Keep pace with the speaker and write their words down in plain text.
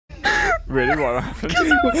Really? What happened?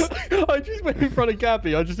 I just went in front of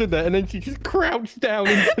Gabby. I just stood there, and then she just crouched down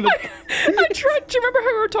into the. I tried. Do you remember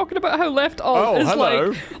how we were talking about how left alt is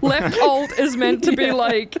like left alt is meant to be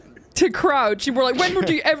like to crouch? You were like, when would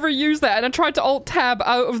you ever use that? And I tried to alt tab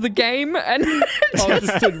out of the game, and I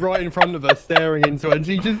just stood right in front of her, staring into her, and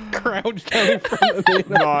she just crouched down in front of me.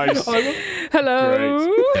 Nice.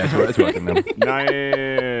 hello. Yeah, it's working now.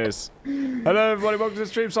 Nice. Hello, everybody. Welcome to the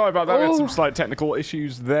stream. Sorry about that. We had some slight technical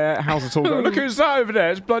issues there. How's it all going? Look who's that over there.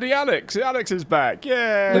 It's bloody Alex. Alex is back.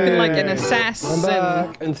 Yeah. Looking like an assassin. I'm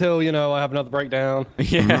back until, you know, I have another breakdown.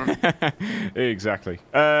 Yeah. Exactly.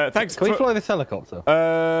 Thanks. Can we fly this helicopter?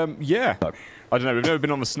 Yeah. I don't know. We've never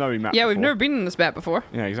been on the snowy map. Yeah, we've before. never been in this map before.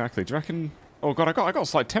 Yeah, exactly. Do you reckon? Oh god, I got a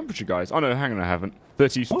slight temperature, guys. Oh no, hang on, I haven't.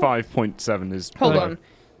 35.7 is. Hold on.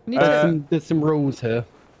 We need to... There's some rules here.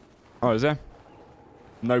 Oh, is there?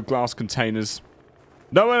 No glass containers.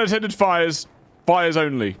 No unattended fires. Fires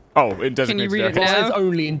only. Oh, in designated Can you read areas. it now? Fires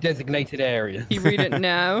only in designated areas. You read it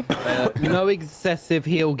now. No excessive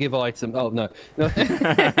heal give item. Oh no.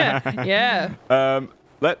 Yeah.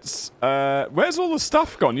 Let's. Where's all the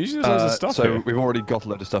stuff gone? Usually there's loads of stuff So here. we've already got a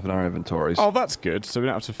load of stuff in our inventories. Oh, that's good. So we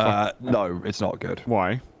don't have to. No, it's not good.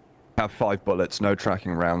 Why? We have 5 bullets, no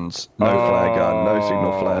tracking rounds, no flare gun, no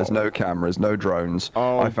signal flares, no cameras, no drones.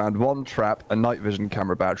 I found 1 trap, a night vision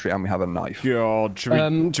camera battery, and we have a knife. God, should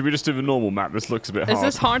we just do the normal map? This looks a bit hard. Is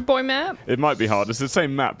this hard boy map? It might be hard. It's the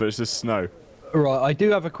same map, but it's just snow. Right, I do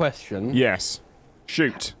have a question. Yes.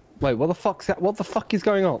 Shoot. Wait, what the fuck's that? What the fuck is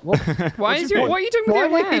going on? What? What are you doing with Why your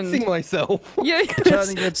am I hand? hitting myself? Yeah,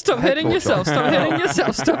 stop hitting head yourself. Stop hitting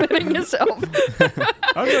yourself. Stop hitting yourself.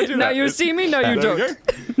 How do I do Now that? you see me. No, you There we don't.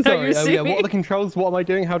 go. Now you Sorry, see yeah, me. what are the controls? What am I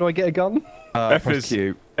doing? How do I get a gun? F press is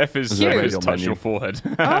Q. F is Q. touch Menu. your forehead.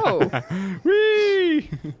 Oh.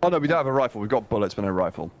 Whee! Oh no, we don't have a rifle. We've got bullets, but no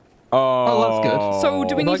rifle. Oh, that's good. So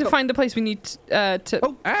do we need to got- find the place we need to...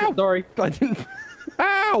 Oh, ow! Sorry, I didn't.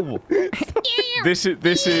 Ow! This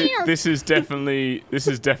is definitely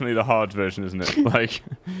the hard version, isn't it? Like,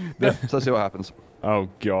 Yeah, so let's see what happens. oh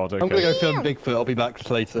god. I'm gonna Okay. go film Bigfoot. I'll be back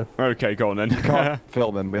later. Okay, go on then. Can't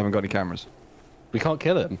film him. We haven't got any cameras. We can't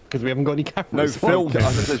kill him because we haven't got any cameras. No, film I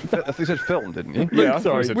him. think it said film, didn't you? Yeah, I thought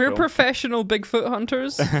sorry. you said We're film. professional Bigfoot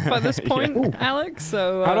hunters by this point, Alex,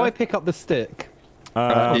 so... How do I pick up the stick? E.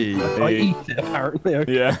 I eat it apparently.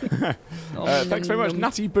 Okay. Yeah. Thanks very much,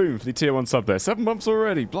 Natty Boom, for the tier 1 sub there. 7 months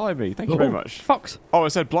already. Blimey. Thank you very much. Fox. Oh, I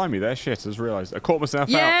said blimey there. Shit, I just realised. I caught myself out.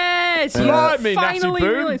 Yes! You Blimey, Natty finally Boom.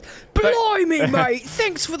 realised. Blimey, mate!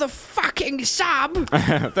 Thanks for the fucking sub!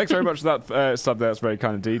 Thanks very much for that sub there. That's very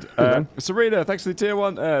kind indeed. Serena, thanks for the tier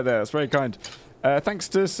 1 there. That's very kind. Thanks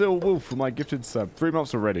to Sil Wolf for my gifted sub. 3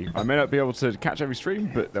 months already. I may not be able to catch every stream,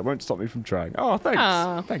 but that won't stop me from trying. Oh, thanks.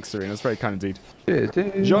 Ah. Thanks, Serena. That's very kind indeed.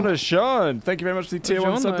 Cheers. Jonathan, thank you very much for the tier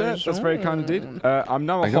 1 sub there. That's very kind indeed. I'm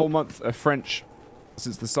now a whole month of French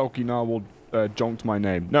since the sulky narwhal jonked my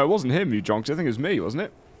name. No, it wasn't him who jonked. I think it was me, wasn't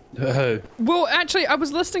it? Well, actually, I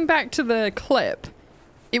was listening back to the clip.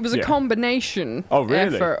 It was a combination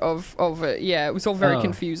really? effort of it. Yeah, it was all very Oh.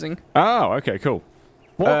 confusing. Oh, okay, cool.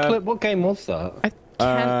 What clip? What game was that? I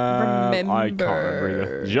can't remember. I can't remember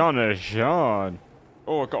either. Jonathan.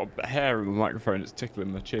 Oh, I got a hair in the microphone. It's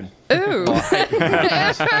tickling my chin. Ooh.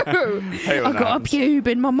 Hey, I've got a pube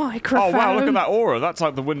in my microphone. Oh wow, look at that aura. That's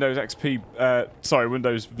like the Windows XP,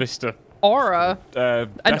 Windows Vista. Aura. An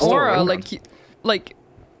desktop aura, like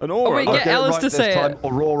an aura. Oh, wait, get Alice to say it.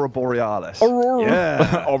 Aurora Borealis. Aurora.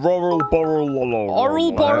 Yeah. Auroral boral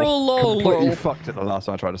Oral boral Completely lol. fucked it the last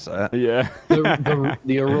time I tried to say it. Yeah.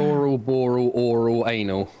 The auroral, boral, oral,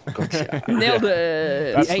 anal. Gotcha. Nailed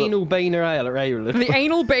it. That's The anal baner ale. The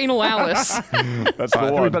anal banal Alice. That's Right, the I think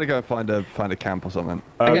we one. better go and find a camp or something.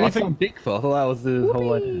 I I think think. Bigfoot. I thought that was the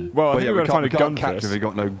whole idea. Well, I Well, think yeah, we're we gonna can't find a gun capture if first. we've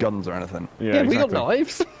got no guns or anything. Yeah, we got exactly.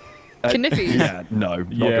 knives. Kniffies. Yeah, no. Not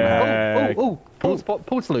gonna Yeah. happen.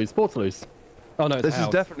 Portaloos. Oh no, it's This is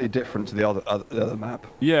house. definitely different to the other map.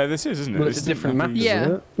 Yeah, this is, isn't it? Well, it's a This different map, happens- Yeah.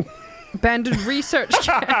 isn't it? Abandoned research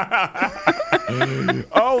camp.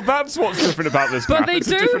 Oh, that's what's different about this map. But they It's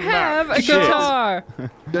a do different have map. a Shit. guitar.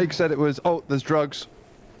 Jake said it was. Oh, there's drugs.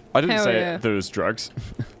 I didn't Hell say yeah. there was drugs.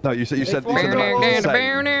 No, you said It's the Bear, drugs bear, are the bear,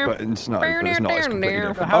 same, bear, but in snow. But it's not. It's completely bear,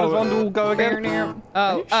 different. How does Wonderwall go again?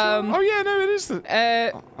 Oh, Oh yeah, no, it is the.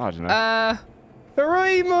 I don't know.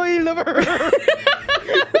 Hooray, my lover!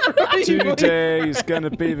 Today's gonna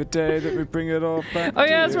be the day that we bring it all back. Oh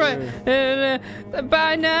yeah, that's to right.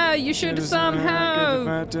 By now you should have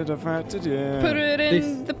somehow put it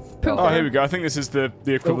in the poop. Oh, here we go. I think this is the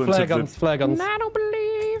equivalent Flare of guns, the. flare guns. I don't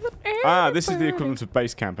believe that this is the equivalent of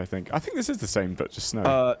base camp, I think. I think this is the same, but just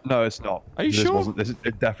snow. No, it's not. Are you sure?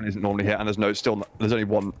 It definitely isn't normally here, and there's only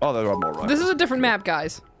one. Oh, there are more, right? This is a different map,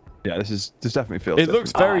 guys. Yeah, this definitely feels It different.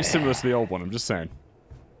 looks very similar to the old one, I'm just saying.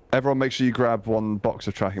 Everyone make sure you grab one box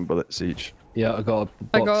of tracking bullets each. Yeah, I got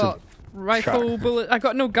a box of rifle bullet. I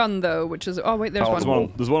got no gun though, which is. Oh wait, there's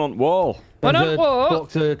one. There's one on wall. One on There's a wall.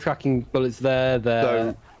 box of tracking bullets there.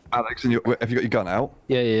 So, Alex, have you got your gun out?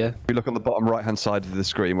 Yeah. If you look on the bottom right-hand side of the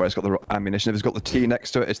screen where it's got the ammunition, if it's got the T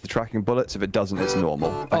next to it, it's the tracking bullets. If it doesn't, it's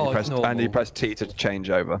normal. And you press T to change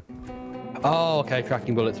over. Oh, okay.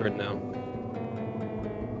 Tracking bullets are in now.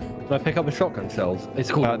 Can I pick up the shotgun shells?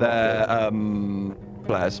 It's called. They're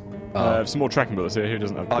flares. Some more tracking bullets here. Who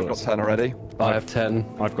doesn't have bullets? I've got 10 already. I have 10.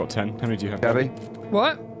 I've got 10. How many do you have? Gabby?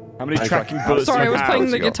 What? How many tracking bullets Sorry, I do you was have?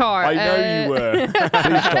 playing the guitar. I know you were.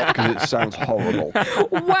 Please stop because it sounds horrible.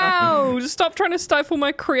 Wow! Stop trying to stifle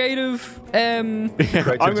my creative. I'm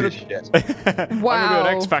gonna shit. Wow. I'm gonna do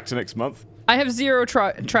an X Factor next month. I have 0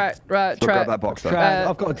 track. Grab that box then.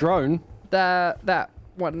 I've got a drone. That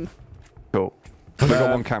one. Cool. We've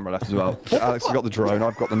got one camera left as well. Alex has got the drone.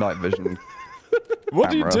 I've got the night vision.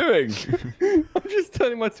 What camera. are you doing? I'm just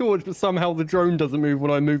turning my torch, but somehow the drone doesn't move when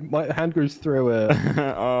I move. My hand goes through it.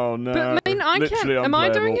 Oh no. But I mean, I can't. Literally Am I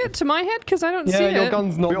doing unplayable. it to my head? Because I don't see Yeah, your it.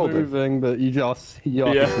 gun's not We all do. moving, but you are to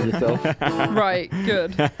yourself. Right.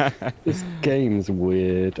 Good. This game's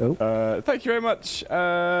weird. Oh. Thank you very much.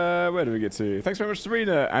 Where do we get to? Thanks very much,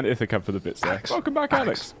 Serena and Ithaca for the bits there. Alex. Welcome back,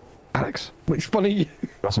 Alex. Alex, Which one are you?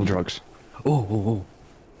 got some drugs. Oh, Whoa, whoa.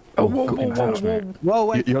 Well,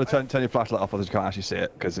 wait. You want to turn your flashlight off, otherwise you can't actually see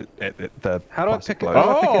it because the. How do I plastic pick it glows.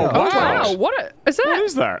 up? Oh, Oh wow. wow! What is that? What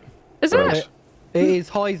is that? Is that? It is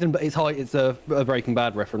Heisen, but it's a Breaking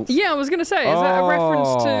Bad reference. Yeah, I was gonna say. Is that a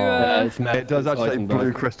reference to? It's meth. It does It's actually say Heisenberg.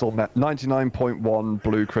 blue crystal meth. 99.1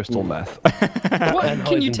 blue crystal meth. What? And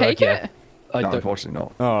Can you Heisenberg, take yeah. it? I No, don't. unfortunately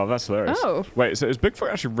not. Oh, that's hilarious. Oh. Wait, so is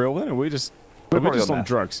Bigfoot actually real then, or are we just probably on meth.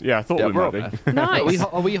 drugs? Yeah, I thought Yeah, we we're might on be. Nice.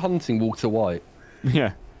 Are we hunting Walter White?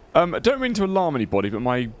 Yeah. Don't mean to alarm anybody, but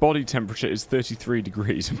my body temperature is 33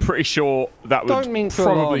 degrees. I'm pretty sure that would Don't mean to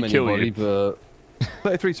probably alarm kill anybody, you.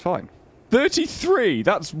 but 33's fine. 33?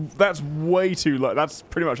 That's way too low. That's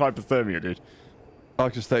pretty much hypothermia, dude.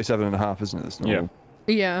 Like just 37.5, isn't it? It's normal.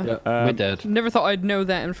 Yeah. we're dead. Never thought I'd know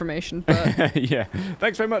that information, but Yeah.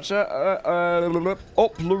 Thanks very much,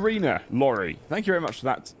 Lorena, Laurie. Thank you very much for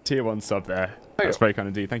that tier 1 sub there. That's very kind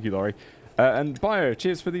indeed. Thank you, Laurie. And Bio,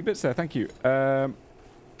 cheers for the bits there. Thank you.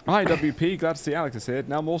 Hi, WP. Glad to see Alex is here.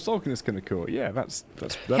 Now more sulkiness can occur. Yeah, that's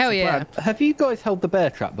hell the yeah. Have you guys held the bear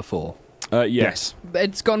trap before? plan. Yes.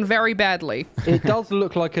 It's gone very badly. It does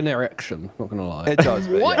look like an erection, not gonna lie. It does.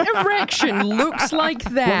 But What yeah. erection looks like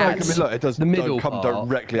Well, no, that? I mean, look, it does The middle come part.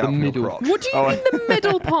 directly The out from middle. your crotch. What do you mean the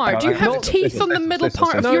middle part? Do you have Not- teeth on the middle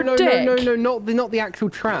part of your dick? No, not the actual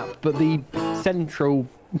trap, but the central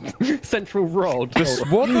rod.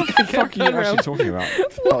 What the fuck are you actually talking about?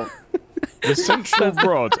 Oh, The central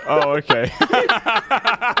rod. Oh, okay.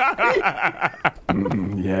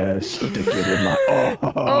 yes, stick it in my.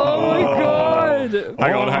 Oh my god!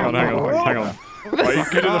 Hang on. Right, you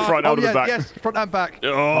get in the front, out of the back. Yes, front and back.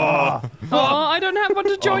 Oh. Oh, I don't have one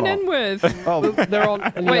to join in with. Oh, They're on.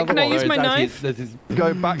 Wait, can I use my knife?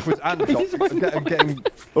 go backwards and docked. Getting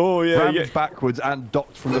Oh, yeah. rammed backwards and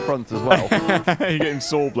docked from the front as well. You're getting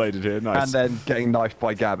saw bladed here. Nice. And then getting knifed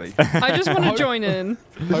by Gabby. I just want to join in.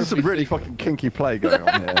 There's some really fucking kinky play going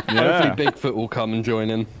on here. Yeah. Hopefully Bigfoot will come and join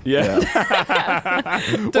in. Yeah.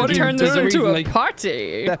 Don't turn this doing? into a Reason they-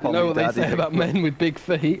 party. Step You on know me, what they Daddy. say about men with big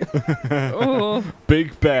feet? Oh,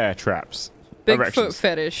 Big bear traps. Bigfoot Erections.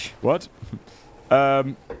 fetish. What?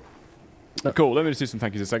 Cool. Let me just do some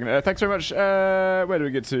thank yous a second. Thanks very much. Where do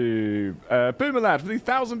we get to? Boomer Lad for the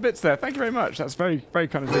 1,000 bits there. Thank you very much. That's very, very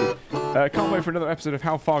kind of indeed. Can't wait for another episode of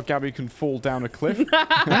how far Gabby can fall down a cliff.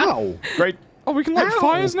 Ow! Great. Oh, we can light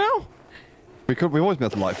fires now? We've always been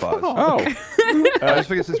able to light fires. Oh. I just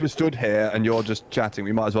figured since we're stood here and you're just chatting,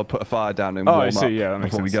 we might as well put a fire down and Oh, warm I see, up yeah, that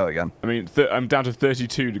makes before we sense. go again. I mean, I'm down to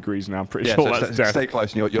 32 degrees now. I'm pretty Yeah, sure so that's stay, death. stay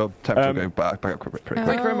close and your temperature will go back up pretty quick.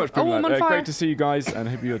 Thank you very much, Oh, Boomer I'm Lad. on fire. Great to see you guys, and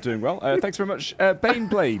I hope you're doing well. Thanks very much, Bane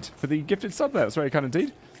Blade, for the gifted sub there. That's very kind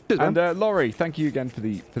indeed. Cheers, And Laurie, thank you again for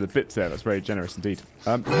the bits there. That's very generous indeed.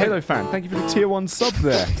 Halo fan, thank you for the tier 1 sub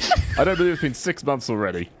there. I don't believe it's been 6 months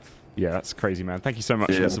already. Yeah, that's crazy, man. Thank you so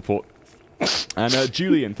much for the support. And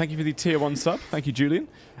Julian, thank you for the tier 1 sub. Thank you, Julian.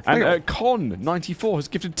 And Con94 has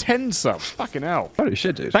gifted 10 subs. Fucking hell. Holy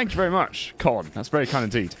shit, dude. Thank you very much, Con. That's very kind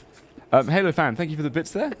indeed. Halo fan, thank you for the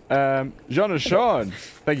bits there. Jean Sean,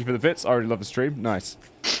 thank you for the bits. I already love the stream. Nice.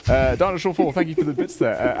 Dinosaur 4, thank you for the bits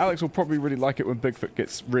there. Alex will probably really like it when Bigfoot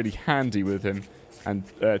gets really handy with him. and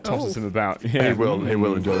tosses him about. Yeah. He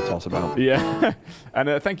will enjoy the toss about. Yeah.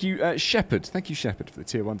 And thank you, Shepherd. Thank you, Shepherd, for the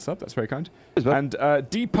tier 1 sub. That's very kind. And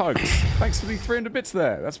D-Pugs, thanks for the 300 bits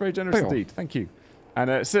there. That's very generous indeed. Thank you.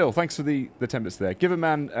 And Sil, thanks for the 10 bits there. Give a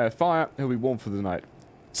man fire, he'll be warm for the night.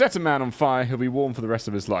 Set a man on fire, he'll be warm for the rest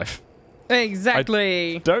of his life.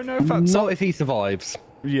 Exactly. I don't know if that's... Not if he survives.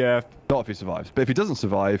 Yeah. Not if he survives. But if he doesn't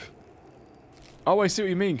survive... Oh, I see what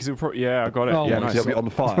you mean, because he'll probably... Yeah, I got it. Oh, yeah, nice. He'll be on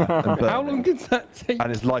fire. How long does that take? And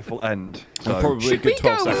his life will end. So. Probably Should a good we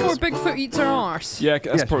 12 go seconds. before Bigfoot eats our arse? Yeah,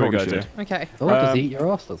 that's probably a good idea. Okay. Oh, does he eat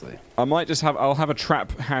your ass, does he? I might just have... I'll have a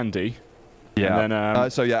trap handy. Yeah. And then,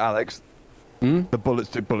 so yeah, Alex, the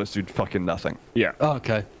bullets do fucking nothing. Yeah. Oh,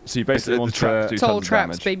 okay. So you basically want to... It's all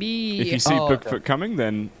traps, baby. If you see Bigfoot coming,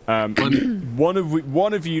 then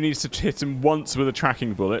one of you needs to hit him once with a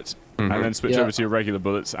tracking bullet, and then switch over to your regular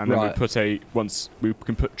bullets, and then we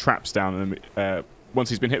can put traps down, and then once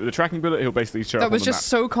he's been hit with a tracking bullet, he'll basically show up on the map. That was just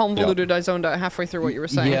so convoluted, I zoned out halfway through what you were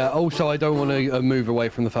saying. Yeah, also, I don't want to move away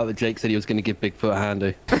from the fact that Jake said he was going to give Bigfoot a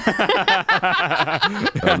handy.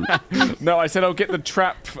 No, I said I'll get the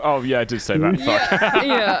trap. Oh, yeah, I did say that. Fuck.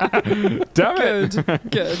 Yeah. Damn it.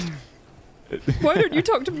 Good. Why don't you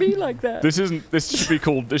talk to me like that? This should be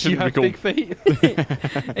called... This You shouldn't have be called... big feet?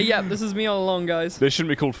 Yeah, this is me all along, guys. This shouldn't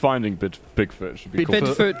be called finding Bigfoot. It should be called...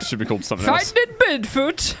 Bigfoot. It should be called something else. Finding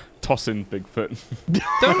Bigfoot. Tossing Bigfoot.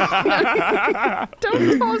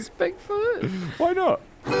 Don't toss Bigfoot. Why not?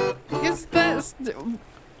 Because that's...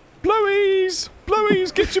 Blowies!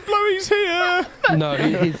 Blowies! Get your blowies here! No,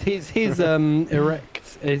 his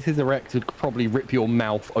erect would probably rip your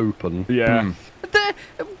mouth open. Yeah.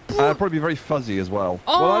 Probably be very fuzzy as well.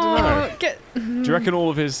 Oh, Well, I don't know. Do you reckon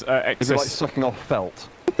all of his It'd be excess... like sucking off felt.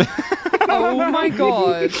 Oh my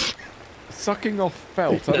god. Sucking off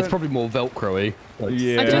felt? That's probably more Velcro-y.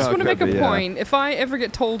 Yeah. I just want to make a could be, point. If I ever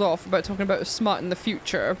get told off about talking about a smut in the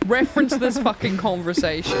future, reference this fucking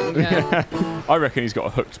conversation. Yeah. I reckon he's got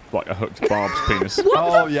a hooked barbed penis.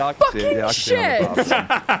 What the yeah, I can see fucking it. Yeah, I can see it on the shit?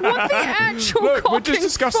 barbs. What the actual Look, we're cocking just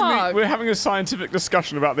discussing fuck? we're having a scientific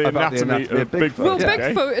discussion about the anatomy of Bigfoot. Well,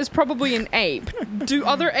 okay? Bigfoot is probably an ape. Do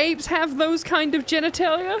other apes have those kind of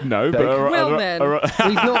genitalia? No, but then.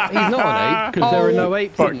 He's not an ape, because there are no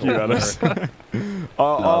apes Fuck in you, North Alice.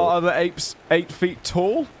 Are other apes 8 feet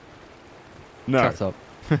tall? No. Shut up.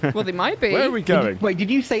 Well, they might be. Where are we going? Wait, did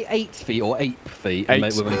you say 8 feet or 8 feet?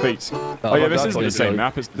 8 feet. Oh yeah, this isn't the same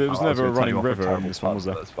map. There was never a running river on this one, was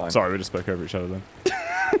there? Sorry, we just spoke over each other then.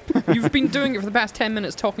 You've been doing it for the past 10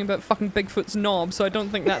 minutes talking about fucking Bigfoot's knob, so I don't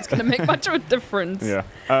think that's going to make much of a difference. Yeah.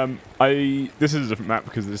 This is a different map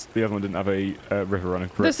because the other one didn't have a river running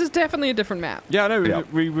through. This is definitely a different map. Yeah, I know.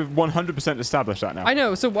 We've 100% established that now. I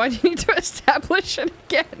know, so why do you need to establish it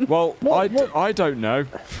again? Well, I don't know.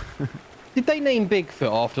 Did they name Bigfoot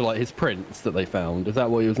after like his prints that they found? Is that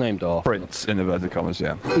what he was named after? Prints in inverted commas,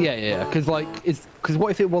 yeah. Yeah. Because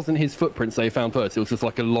what if it wasn't his footprints they found first? It was just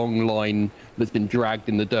like a long line that's been dragged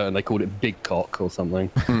in the dirt, and they called it Big Cock or something.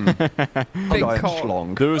 Big cock.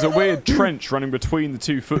 Schlong. There was a weird trench running between the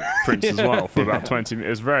two footprints as well for about 20 minutes.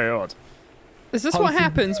 It was very odd. Is this what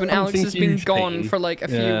happens when Alex has been huge gone pain. for like a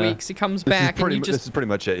few weeks? He comes back and you This is just... pretty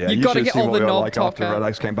much it, yeah. you gotta should get have seen all what the we were knob like talk after out.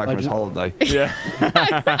 Alex came back from his holiday. Yeah.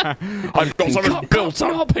 I've got some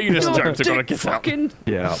built-up penis jokes I gotta get out. fucking...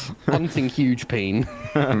 Yeah. Hunting huge peen.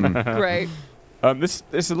 Great.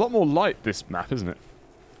 It's a lot more light, this map, isn't it?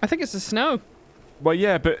 I think it's the snow. Well,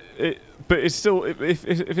 yeah, but it's still... If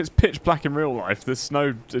it's pitch black in real life, the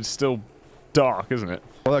snow is still dark, isn't it?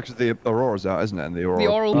 Well, actually, the aurora's out, isn't it? And the The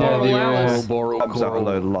oral borealis. comes out a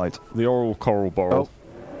load of light. The oral coral boral.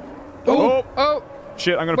 Oh!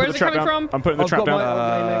 Shit, I'm gonna Where's put the it trap coming down. from? I'm putting the trap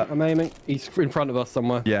down. I'm aiming. He's in front of us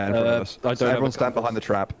somewhere. Yeah, in front of us. I don't So have everyone a stand behind the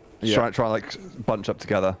trap. Yeah. Try like bunch up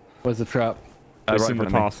together. Where's the trap? It's right in the front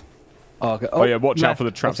of me. path. Oh, okay. Oh, yeah, watch out left. for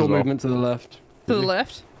the traps I saw as well. movement to the left. To the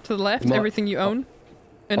left. To the left. My- Everything you own.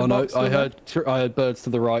 In Oh the no, box to I the left. heard birds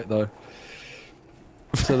to the right though.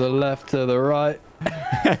 To the left, to the right.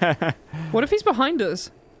 What if he's behind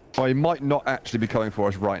us? Well, he might not actually be coming for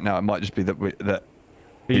us right now. It might just be that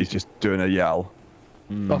he's just doing a yell.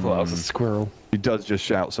 I thought that was a squirrel. He does just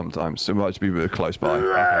shout sometimes, so it might just be really close by.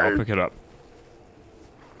 Okay, I'll pick it up.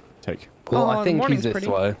 Take. Well, Oh, I the think he's morning's this pretty.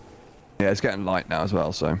 way. Yeah, it's getting light now as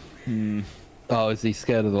well, so. Oh, is he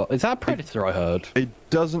scared of the light? Is that a predator I heard? It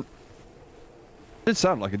doesn't... It did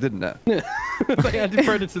sound like it, didn't it? They added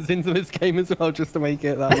predators into this game as well just to make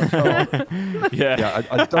it that much harder. Yeah. Yeah,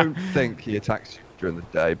 I don't think he attacks you during the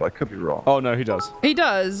day, but I could be wrong. Oh, no, he does. He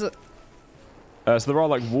does. So there are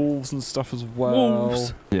like wolves and stuff as well.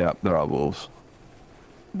 Wolves. Yeah, there are wolves.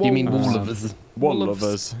 You mean Wolves. wolves?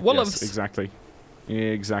 Wolves. Wolves. Yes, exactly.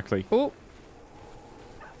 Exactly. Oh.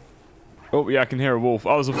 Oh, yeah, I can hear a wolf.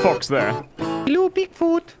 Oh, there's a fox there. Hello,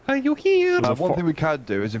 Bigfoot. Are you here? One thing we can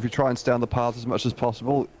do is if you try and stay on the path as much as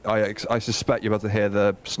possible, I suspect you're about to hear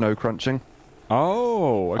the snow crunching.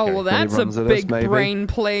 Oh, okay. Oh, well, that's a big maybe. brain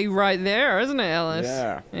play right there, isn't it, Ellis?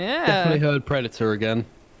 Yeah. Yeah. Definitely heard Predator again.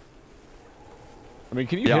 I mean,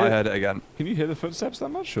 can you Yeah, hear... I heard it again. Can you hear the footsteps that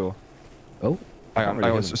much, or...? Oh. Hang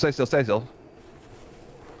on, stay still, stay still.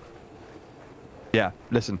 Yeah,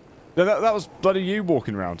 listen. No, that was bloody you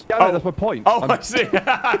walking around. Yeah, no, that's my point. Oh, I see.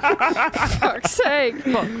 Fuck's sake.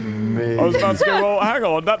 Fuck. I was about to go, well, hang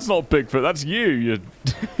on, that's not Bigfoot, that's you,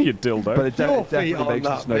 you dildo. But it definitely makes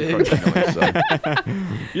the snow crunching noise, so.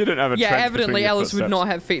 You don't have a Yeah, trench evidently between your Ellis would footsteps. not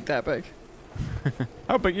have feet that big.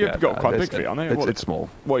 How big? You've got quite big feet, aren't they? It's small.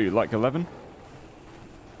 What are you, like 11?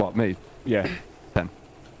 What, me? Yeah. 10.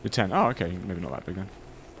 You're 10. Oh, okay, maybe not that big then.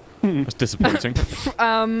 That's disappointing.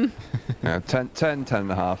 Yeah, 10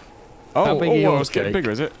 and a half. Oh, How big are yours, it's getting Jake?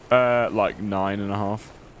 bigger, is it? Like 9.5.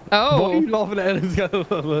 Why are you Oh. laughing at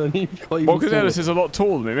Ellis? Well, because Ellis is a lot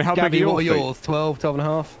taller than me. How big are Gabby, your what are feet? yours? 12, 12 and a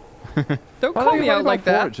half? Don't call me out like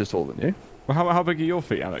 4 that. inches taller than you. Well, how big are your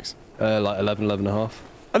feet, Alex? Like 11, 11 and a half.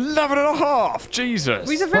 11.5! Jesus!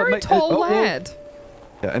 He's a very tall lad.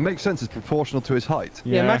 Yeah, it makes sense. It's proportional to his height.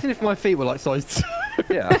 Yeah, imagine if my feet were like size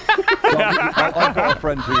 2. Yeah. I've got a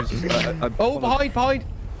friend who's... Oh, behind!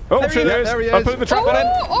 Oh, There shit, he there is, he there he is. I is. put the trap down.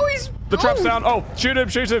 Oh, he's... The trap's down. Oh, shoot him,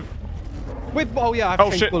 shoot him. Oh yeah, I have Oh, to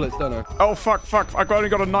change shit. bullets, don't I? Oh, fuck. I only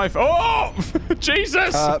got a knife. Oh!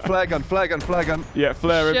 Jesus! flare gun. Yeah,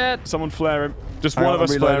 flare him. Shit. Someone flare him. Just Hang one on, of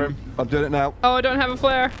us I'm flare reloading. him. I'm doing it now. Oh, I don't have a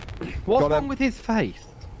flare. What's Got wrong him. with his face?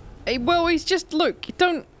 Well, he's just... Look,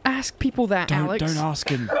 don't ask people that, Alex. Don't ask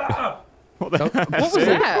him. What the heck? What was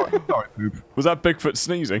that? Sorry, poop. Was that Bigfoot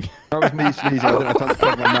sneezing? That was me sneezing. I didn't have time to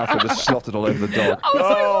plug my mouth. I just slotted all over the dog.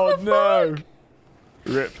 Oh, no.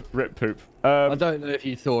 Rip poop. I don't know if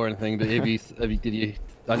you saw anything, but did you?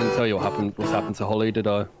 I didn't tell you what's happened to Holly, did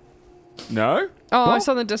I? No? Oh, I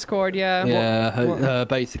saw the Discord, yeah. Yeah,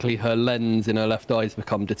 basically her lens in her left eye's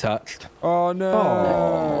become detached. Oh,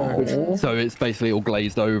 no. So it's basically all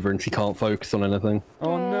glazed over and she can't focus on anything.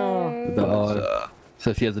 Oh, no. with that eye.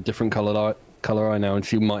 So she has a different colour eye now, and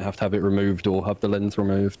she might have to have it removed or have the lens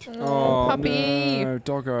removed. Oh, puppy. no,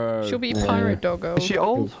 doggo. She'll be pirate doggo. Is she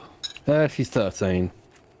old? She's 13.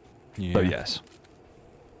 Yeah. Oh, yes.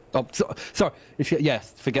 Oh, sorry.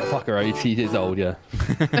 Yes, forget fucker age. She is old, yeah.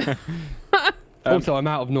 Also, I'm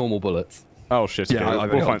out of normal bullets. Oh, shit. Yeah, okay,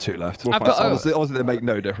 I've only got 2 left. We'll I've find got some. Honestly, they make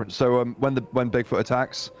no difference. So when Bigfoot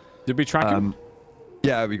attacks, Did we track him?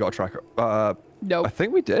 yeah, we got a tracker. Nope. I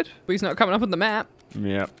think we did. But he's not coming up on the map.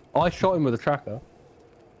 Yeah. I shot him with a tracker.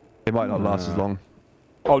 It might not last as long.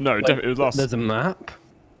 Oh, no, it was last. There's a map.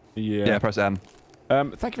 Yeah. Yeah, press M.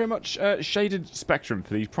 Thank you very much, Shaded Spectrum,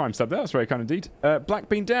 for the Prime sub there. That's very kind indeed. Black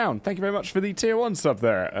Bean Down, thank you very much for the Tier 1 sub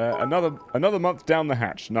there. Another month down the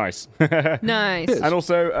hatch. Nice. Nice. And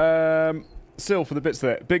also, Sil for the bits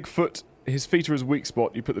there. Bigfoot, his feet are his weak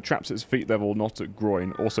spot. You put the traps at his feet level, not at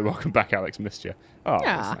groin. Also, welcome back, Alex. Missed you. Oh,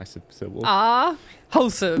 Yeah. that's nice. Sil Wolf. Ah,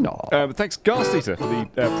 wholesome. Thanks, Ghast Eater, for the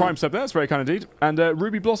Prime sub there. That's very kind indeed. And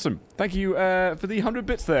Ruby Blossom, thank you for the 100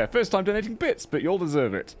 bits there. First time donating bits, but you all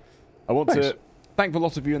deserve it. I want to thank a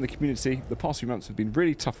lot of you in the community. The past few months have been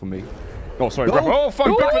really tough for me. Oh, sorry. Oh, fuck.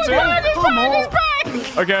 Bigfoot's here. He's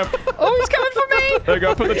back! Okay. Oh, he's coming for me! There you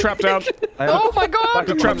go. Put the trap down. Oh my god!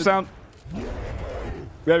 The trap's down.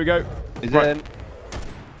 There we go. He's in.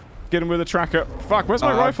 Get him with a tracker. Fuck, where's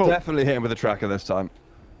my I've rifle? definitely hit him with a tracker this time.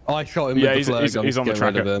 I shot him Yeah, with the flare gun he's to on the get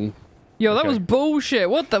rid of tracker. him. Yo, that Okay. was bullshit.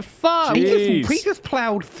 What the fuck? Jeez. He just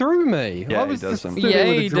plowed through me. Yeah, I was he does just some- stood Yeah, there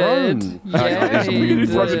with he a drone. did. We Yeah, he need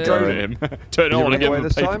to throw the did. drone at him. Turn it you on run and give away him a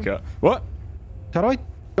this paper time? cut. What? Can I?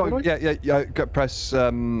 Press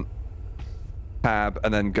tab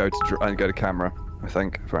and then go to camera. I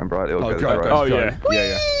think if I remember right, it'll go drone, right. drone. Oh, yeah.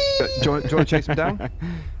 Yeah. Do you want to chase him down?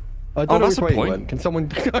 I don't know that's which a way he point. went. Can someone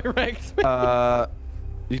direct me?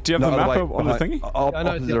 Do you have the No, map other way, on the behind- thingy?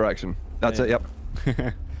 Opposite direction. That's it. Yep.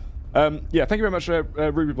 Yeah, thank you very much,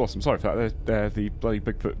 Ruby Blossom. Sorry for that. The bloody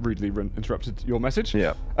Bigfoot rudely interrupted your message.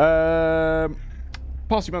 Yeah.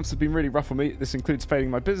 Past few months have been really rough for me. This includes failing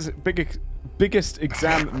my biggest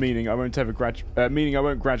exam, meaning I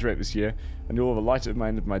won't graduate this year, and you're the light at the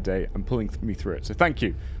end of my day and pulling me through it. So thank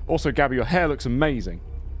you. Also, Gabby, your hair looks amazing.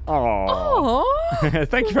 Oh. Aw.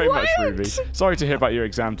 Thank you very much, What? Ruby. Sorry to hear about your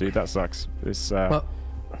exam, dude. That sucks. It's You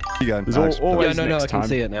go. there's always Yeah, no, next I can time.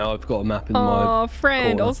 see it now. I've got a map in my. Aw,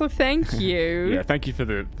 friend. corner. Also, thank you. Yeah, thank you for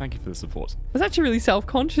the support. I was actually really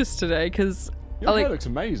self-conscious today because Your hair looks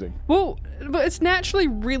amazing. Well, but it's naturally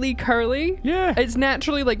really curly. Yeah. It's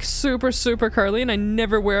naturally like super, super curly, and I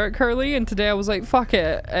never wear it curly. And today I was like, fuck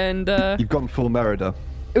it. And You've gone full Merida.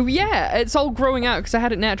 yeah, it's all growing out because I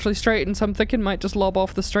had it naturally straightened, so I'm thinking might just lob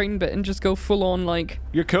off the straightened bit and just go full on like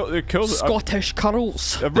You're cool. Scottish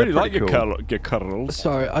curls. I really like your cool. curls.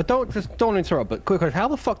 Sorry, I don't interrupt, but quick question: how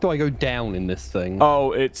the fuck do I go down in this thing?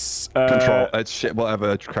 Oh, it's Control. It's shit.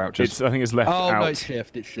 Whatever crouches. I think it's left Oh, out. no, it's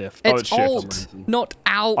shift. It's shift. It's it's shift. alt, not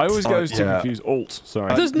alt. I always get yeah. confused. Alt.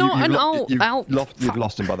 Sorry. There's not You've an lo- alt. You've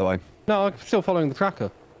lost him, by the way. No, I'm still following the tracker.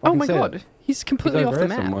 I Oh can my see god, it. he's completely He's off over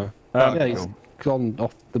the here map. somewhere. Oh, Yeah, he's cool. gone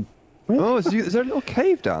off the. Oh, is there a little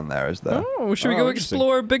cave down there? Is there? Oh, should we Oh, go interesting.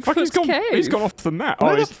 explore Fuck, Bigfoot's cave? He's gone off the map.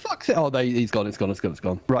 Where Oh, the he's fuck's it? Oh, he's gone. It's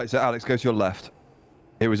gone. Right. So Alex, go to your left.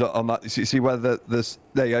 It was on that. See where this?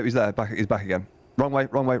 There you go. He's there. He's back again. Wrong way.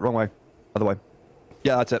 Other way.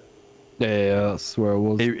 Yeah, that's it. Yeah, that's where I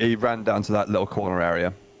was. He ran down to that little corner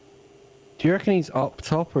area. Do you reckon he's up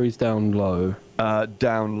top or he's down low?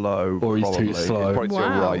 Down low. Or he's too probably. slow. He's probably to your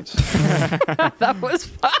Wow. right. That was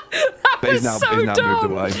But he's now, so he's now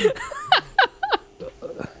dumb. moved away.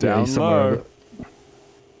 down he's somewhere- low.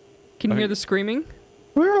 Can you hear the screaming?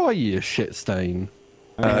 Where are you, shit stain?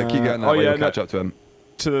 Keep going that way. You'll catch up to him.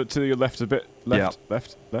 To your left a bit. Left.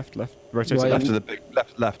 Rotate Right, left. Left to the big.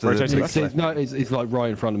 Left to Rotate the left. big. No, he's like right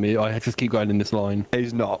in front of me. I just keep going in this line.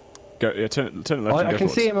 He's not. Go. Yeah. Turn it left. and I go can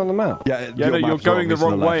forwards. see him on the map. Yeah. Yeah. No, you're map's going the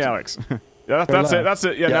wrong, wrong it's to way, left. Alex. Yeah. That's it. That's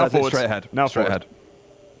it. Yeah. Yeah, Now that's it, forwards. straight ahead. Now Straight forward. ahead.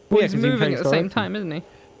 Well, Yeah, he's 'cause he moving changed at the same direction. time, isn't he?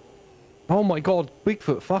 Oh my god,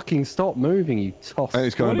 Bigfoot, fucking stop moving, you toss. And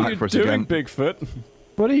he's What coming are back you for us doing, again. Bigfoot?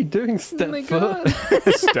 What are you doing, Oh my god.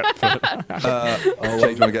 Stepfoot? Stepfoot. Jake, do you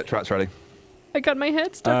want to get traps ready? I got my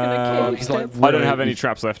head stuck in a cave. he's like- I don't have any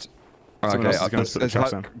traps left. Someone Okay, else is going to put the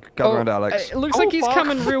traps down. gather around Alex. It looks like he's fuck.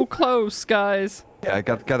 coming real close, guys. Yeah,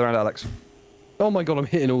 gather around Alex. Oh my god, I'm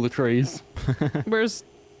hitting all the trees. Where's...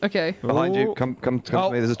 Okay. Behind you. Oh. Come to Oh,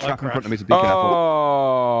 me. There's a I trap in front of me, crashed. so be careful.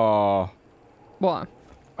 Oh. What?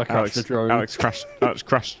 I crashed the drone. Alex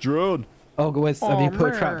crashed drone. Oh, have you put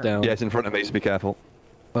a man. trap down? Yeah, it's in front of me, so be careful.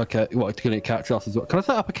 Okay, what, can it catch us as well? Can I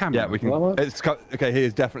set up a camera? Yeah, we can. Will that work? Okay, he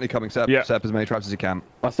is definitely coming. Set Yeah. up as many traps as you can.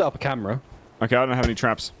 I set up a camera. Okay, I don't have any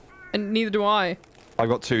traps. And neither do I. I've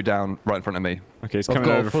got 2 down right in front of me. Okay, he's I've coming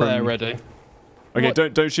got over a flare from. ready. Okay,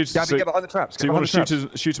 What? don't shoot. Gabby, get behind the traps. So you want to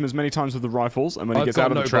shoot him as many times with the rifles, and when he I've gets got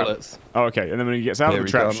out of no the trap. bullets. Oh, okay, and then when he gets out Here of the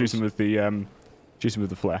he trap, comes. shoot him with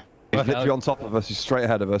the flare. He's Okay, literally on top of us. He's straight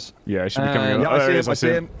ahead of us. Yeah, he should be coming. And- Out. Yeah, Oh, there he is, I see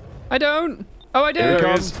him. I don't. Oh, I do. There Here he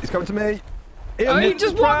he is. comes. He's coming to me. Oh, he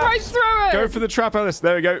just walked right through it. Go for the trap, Alice.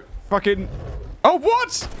 There we go. Fucking. Oh,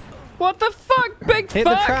 what? What the fuck, big Hit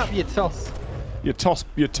fuck? the trap, you toss. Your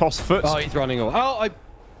toss foot. Oh, he's running off. Oh, I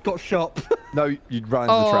got shot. No, you ran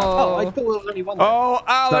into the trap. Oh, I thought there was only one. Oh, No,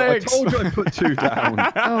 I Alex! told you I put 2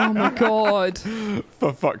 down. Oh my god.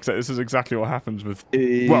 For fuck's sake, this is exactly what happens with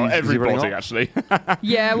Is he running everybody off? actually.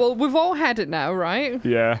 Yeah, well, we've all had it now, right?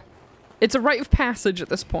 Yeah. It's a rite of passage at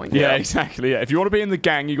this point. Yeah, exactly. Yeah. If you want to be in the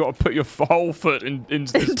gang, you got to put your whole foot into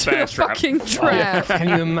this Into bear a trap. fucking trap. Can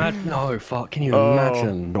you imagine? No, fuck. Can you Oh.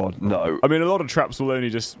 imagine? God, no. I mean, a lot of traps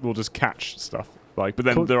will just catch stuff. Like, but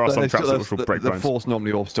then there are some traps which will break the bones. force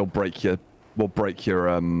normally will still break your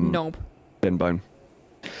Nope. shin bone.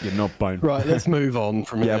 You're not bone. Right, let's move on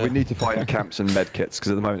from Yeah, here. we need to find camps and med kits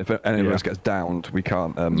because at the moment, if any of Yeah. us gets downed, we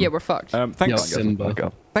can't. Yeah, we're fucked. Thanks, Yeah, get us Simba. back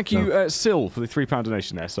up. thank you, Sil, for the £3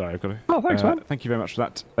 donation there. Sorry, I've got to. Oh, thanks, man. Thank you very much for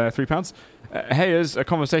that. £3. Hayers, a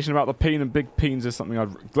conversation about the peen and big peens is something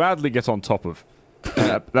I'd gladly get on top of.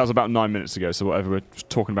 That was about 9 minutes ago, so whatever we're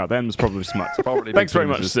talking about then was probably smut. Probably Thanks big very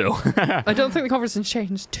much, penises. Sil. I don't think the conversation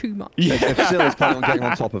changed too much. If Sil is planning on getting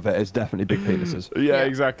on top of it, it's definitely big penises. Yeah, Yeah.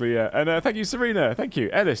 exactly, yeah. And thank you, Serena. Thank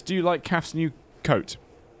you. Ellis, do you like Kath's new coat?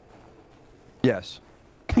 Yes.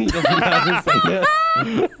 He doesn't have to say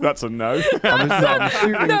it. That's a no.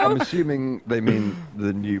 I'm assuming they mean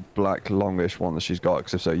the new black longish one that she's got.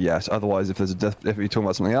 Because if so, yes. Otherwise, if there's if you're talking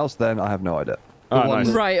about something else, then I have no idea. Oh, one nice.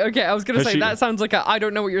 that- Right, okay, I was going to Has say, she- that sounds like I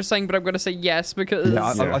don't know what you're saying, but I'm going to say yes because...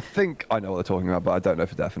 Yeah, Yeah. I think I know what they're talking about, but I don't know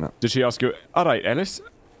for definite. Did she ask you, all right, Ellis,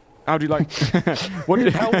 how do you like... what do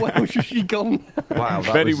you... How Welsh has she gone? Wow,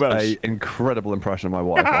 that Very was Welsh. an incredible imprestion of my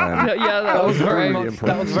wife. I am. Yeah, that was very great. much,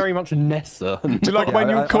 that was very much Nessa. Do you like my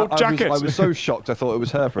new coat jacket? I was so shocked I thought it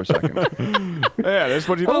was her for a second. Yeah, that's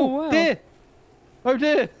what do you... Oh, wow. Dear. Oh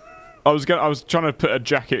dear. I was trying to put a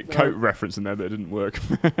jacket coat reference in there, but it didn't work.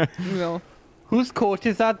 No. Whose coat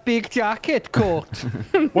is that big jacket coat?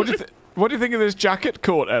 What do you think of this jacket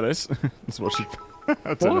coat, Ellis? That's what she...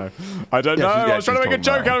 I don't know. I don't know. I was trying to make a she's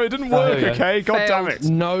joke talking out of it. It didn't work, yeah. okay? God damn Failed. it.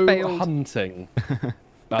 No Failed. hunting.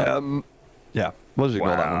 Yeah. We'll just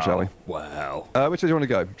ignore that one, shall we? Wow. Which way do you want to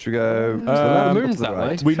go? Should we go to the the left or moon's to the that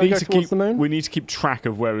right? way. We need to keep track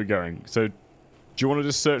of where we're going. So, do you want to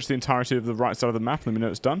just search the entirety of the right side of the map and let me know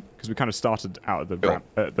it's done? Because we kind of started out at the ramp.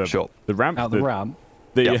 The ramp. Out the ramp.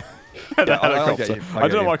 The Yeah. the I helicopter. get you. I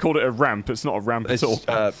don't know why I called it a ramp. It's not a ramp It's at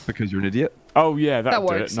all. because you're an idiot. Oh yeah, That that'll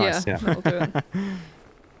do works, it. Nice. yeah. That'll do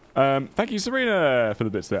it. Thank you, Serena, for the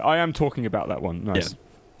bits there. I am talking about that one. Nice.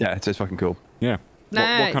 Yeah, it's fucking cool. Yeah. What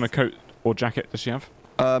Nice. kind of coat or jacket does she have?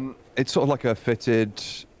 It's sort of like a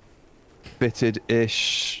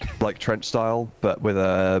fitted-ish, like trench style, but with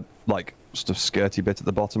a like sort of skirty bit at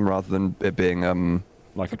the bottom rather than it being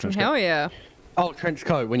Like a trench coat? Hell yeah. Oh, trench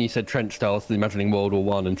coat. When you said trench style, I was imagining World War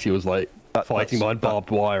One, and she was like fighting behind barbed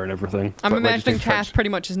wire and everything. I'm But where do you imagining think Cass French- pretty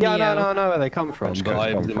much as Neo. Yeah, no, I know where they come from, Trench but coats I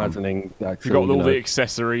come was from- imagining actual, You've got all you the know,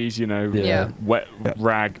 accessories, you know, Yeah. wet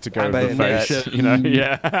rag to go And over the face, bayonets. you know,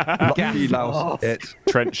 yeah. Lucky louse. It's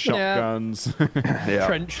Trench shotguns. yeah.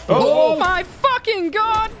 trench foot. Oh my fucking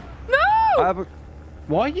god! No! I have a,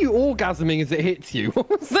 Why are you orgasming as it hits you?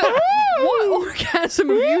 What orgasm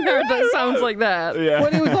have you heard that sounds like that? Yeah.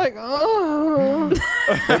 When he was like, oh.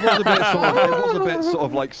 it was a bit sort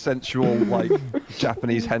of like sensual, like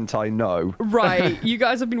Japanese hentai. No. Right, you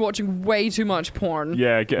guys have been watching way too much porn.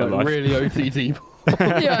 Yeah, get a Like, life. really OTT.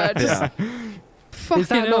 Yeah, just Yeah. fucking Is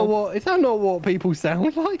that hell. not what people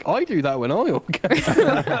sound like? I do that when I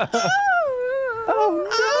orgasm.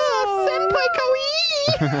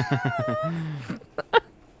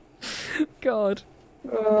 God.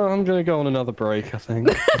 I'm gonna go on another break, I think.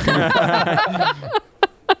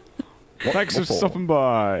 Thanks for stopping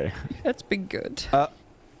by. That's been good.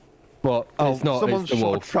 What? Oh, It's not. someone It's the shot a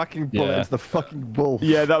wolf. tracking bullet Yeah. into the fucking wolf.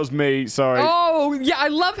 Yeah, that was me. Sorry. Oh, yeah, I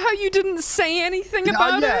love how you didn't say anything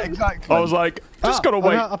about yeah, it. exactly. I was like, just gotta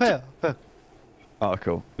wait. Up here. Oh,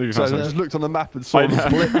 cool. You So I found just looked on the map and saw I this know.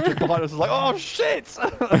 blip behind us. I was like, oh shit!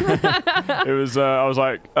 It was. I was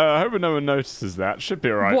like, I hope no one notices that. Should be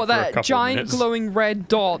alright. What, for a that couple of giant minutes. glowing red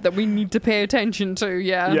dot that we need to pay attention to,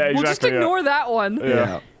 yeah. Yeah, We'll just exactly, yeah. ignore that one.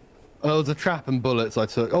 Yeah. Oh, there's a trap and bullets I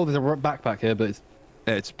took. Oh, there's a backpack here, but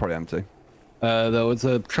It's probably empty. there was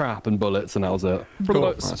a trap and bullets, and that was it.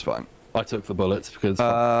 Bullets. That's fine. I took the bullets because.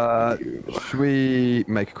 Should we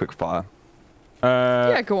make a quick fire?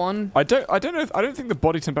 Yeah, go on. I don't know. I don't think the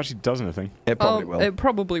body temp actually does anything. It probably will. It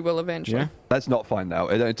probably will eventually. Yeah. Let's not find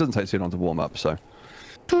out. It doesn't take too long to warm up, so.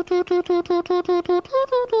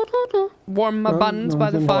 Warm my buns by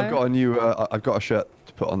the Oh, fire. I've got a new. I've got a shirt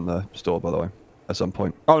to put on the store, by the way, at some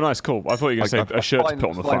point. Oh, nice, cool. I thought you were gonna say I a shirt to finally- put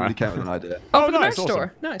on the fire. finally came with an idea. Oh, for the nice, merch awesome.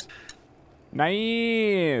 store. Nice.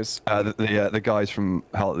 Nice. The guys from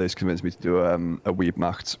Hell at This convinced me to do a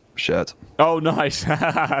Weebmacht shirt. Oh, nice.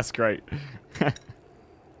 That's great.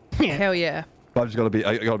 Hell yeah. But I've just got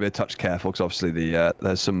to be a touch careful because obviously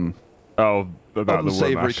there's some Oh, about the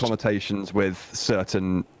unsavory word mashed. connotations with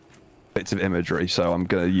certain bits of imagery. So I'm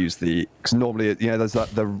going to use because normally there's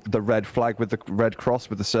the red flag with the red cross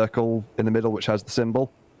with the circle in the middle which has the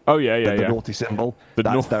symbol. Oh yeah, yeah, The yeah. naughty symbol. The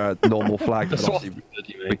That's their normal flag. But obviously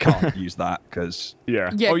we can't use that because.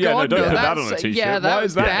 Yeah. Yeah, oh yeah, God, no, don't no, put that on a that's- t-shirt. yeah, that Why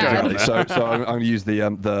was is that bad. going on there? So I'm going to use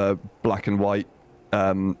the black and white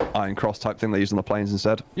iron cross type thing they use on the planes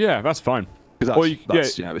instead. Yeah, that's fine. Because Or you-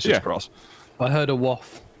 that's yeah, it's yeah. just cross. I heard a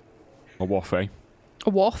waff. A waff, eh? A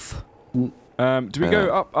waff. Do we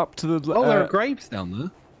go up to the Oh, there are graves down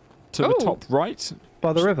there to the Oh. top right?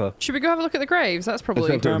 by the river. Should we go have a look at the graves? That's probably...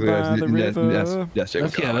 Let's go Down by the river. Yes,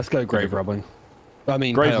 Let's go grave robbing. I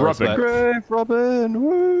mean, Grave pay our robbing. respects. Grave Robin,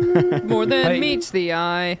 woo! More than Hey. meets the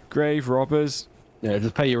eye. Grave robbers. Yeah,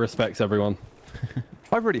 just pay your respects, everyone.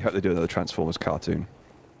 I really hope they do another Transformers cartoon.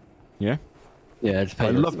 Yeah. Yeah, just pay I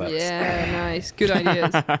your love respects. Yeah, nice. Good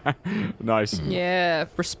ideas. Nice. Yeah,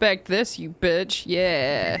 respect this, you bitch.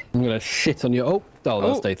 Yeah. I'm gonna shit on you. Oh, that'll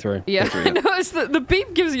Oh. stay through. Yeah, I know. It's the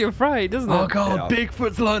beep gives you a fright, doesn't it? Oh god, Yeah.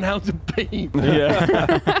 Bigfoot's learned how to beep. Yeah.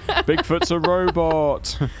 Bigfoot's a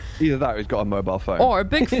robot. Either that or he's got a mobile phone. Or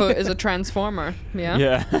Bigfoot is a transformer. Yeah.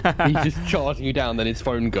 Yeah. He's just charging you down, then his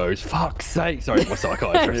phone goes. Fuck's sake! Sorry, my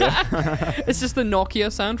psychiatrist. It's just the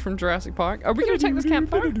Nokia sound from Jurassic Park. Are we going to take this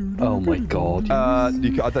campfire? Oh my god. I don't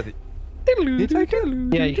think. You take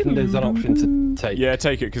it? Yeah, you can. There's an option to take. Yeah,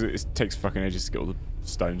 take it because it takes fucking ages to get all the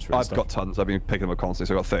stones for it and I've stuff. got tons. I've been picking them up constantly.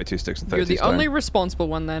 So I've got 32 sticks and 32 You're the stone. only responsible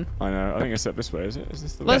one then. I know. I think it's up this way. Is it? Is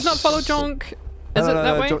this the way? Let's not follow Jonk. Is it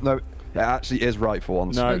that way? No, it actually is right for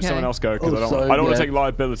once. No, Okay. someone else go because Also, I don't want yeah. to take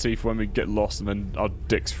liability for when we get lost and then our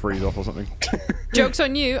dicks freeze off or something. Joke's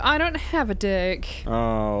on you. I don't have a dick.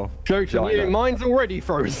 Oh. Jokes on Yeah, I you. know. Mine's already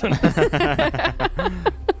frozen.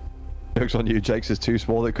 Joke's on you. Jake's is too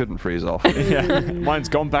small. It couldn't freeze off. Yeah. Mine's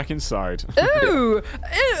gone back inside. Ooh! Ooh!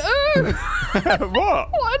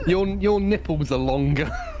 What? What? Your nipples are longer.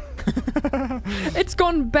 It's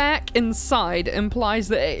gone back inside. Implies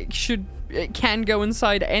that it can go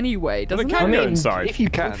inside anyway, doesn't it? Can go inside. If you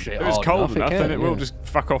can. push it If it's hard cold enough, can, then it will just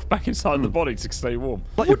fuck off back inside the body to stay warm.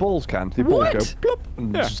 Like your balls can. Your balls What? go plop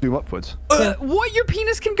and Yeah. zoom upwards. What? Your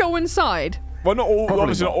penis can go inside? Well, not all, Probably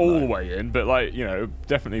obviously not not, all no. the way in, but like, you know,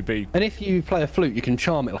 definitely be. And if you play a flute, you can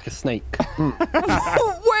charm it like a snake. Wait,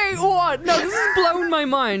 what? No, this has blown my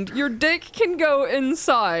mind. Your dick can go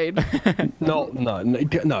inside. No.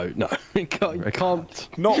 It can't.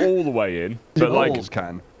 Not all the way in, Your but like balls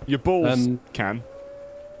can. your balls can.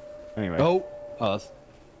 Anyway. Oh,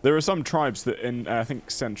 There are some tribes that in I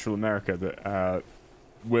think Central America that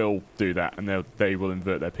will do that, and they will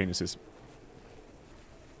invert their penises,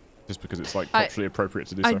 just because it's like culturally appropriate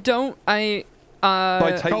to do so.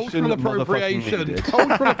 Citation cultural appropriation. motherfucking needed.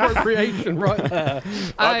 Cultural appropriation, right there.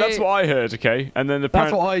 That's what I heard. Okay, and then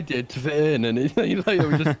That's what I did to fit in, and it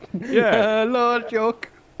was just Yeah. Lord joke.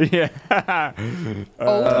 Yeah.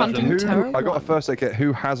 Old hunting terror. I got a first aid kit.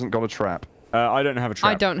 Who hasn't got a trap? I don't have a trap.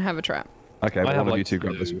 I don't have a trap. Okay, I one have, of you like, two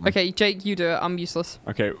grab this one. Okay, Jake, you do it. I'm useless.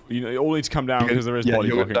 Okay, you all need to come down because there is body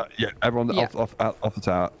blocking. Everyone Yeah. off the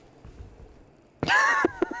tower.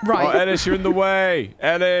 Right. Oh, Ellis, you're in the way.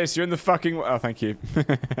 Ellis, you're in the fucking way. Oh, thank you.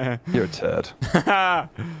 You're a turd.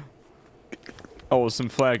 Oh, there's some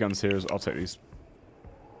flare guns here. I'll take these.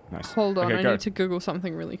 Nice. Hold on, Okay, I go. need to Google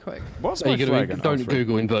something really quick. What's Are my you flare gonna, gun? don't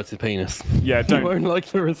Google inverted penis. Yeah, You don't. won't like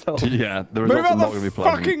the result. Yeah, the Move results out are not going to the be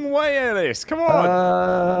pleasant. fucking way, Ellis. Come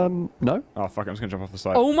on. No. Oh, fuck, I'm just going to jump off the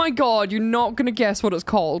side. Oh my god, you're not gonna guess what it's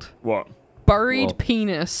called. What? Buried What?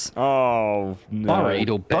 penis. Oh, no. Buried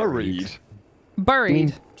or buried? Buried.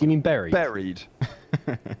 Do you mean buried? Buried.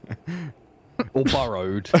 Or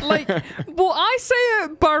burrowed? Like, well, I say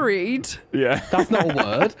it buried. Yeah. That's not a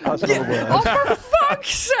word. That's not a word. Oh, for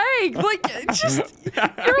fuck's sake! Like, just, you're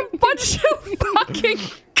a bunch of fucking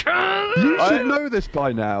You should know this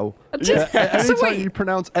by now. Just, so Anytime wait, you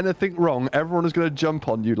pronounce anything wrong, everyone is going to jump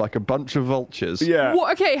on you like a bunch of vultures. Yeah.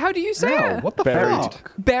 okay, how do you say No, it? what the Buried.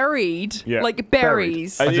 fuck? Buried. Yeah. Like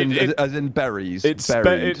berries. Buried. As in berries. It's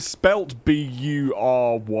buried. it's spelt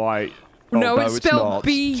B-U-R-Y. No, no, it's it's spelled not,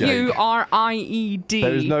 B-U-R-I-E-D.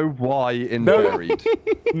 There is no Y in No. buried.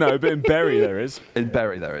 No, but in berry there is. In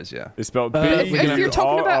berry there is, yeah. It's spelled If you're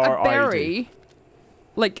talking about a B-U-R-R-I-D. berry,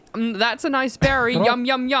 like, that's a nice berry, yum,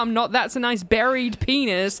 yum, yum, not that's a nice buried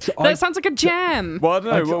penis. That sounds like a jam. Well, I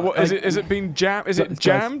don't know. I- What is it? Is it being jammed? Is it Guys-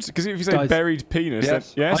 jammed? Because if you say guys- buried penis,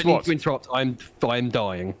 Yes. then, yes. I need What? to interrupt. I'm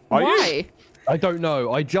dying. Are you? Why? I don't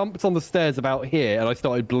know. I jumped on the stairs about here and I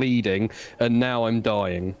started bleeding, and now I'm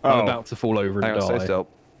dying. Oh. I'm about to fall over Hang and on, die. stay still.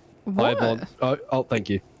 What? Oh, thank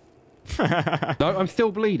you. No, I'm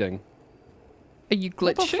still bleeding. Are you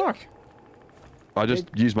What the glitching? fuck? I just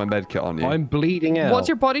used my med kit on you. I'm bleeding out. What's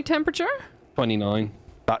your body temperature? 29?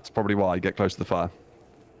 That's probably why. Get close to the fire.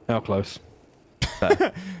 How close?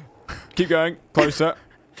 Keep going. Closer.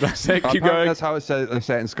 That's it. Keep Apparently going. That's how they say it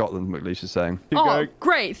in Scotland, McLeish is saying. Keep Oh, going.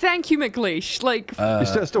 great. Thank you, McLeish. Like,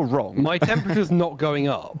 You're still wrong. My temperature's not going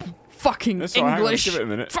up. fucking That's all right, hang on, English. give it a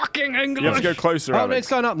minute. Fucking You have English. to go closer, Oh, no, Alex. it's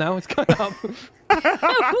going up now. It's going up.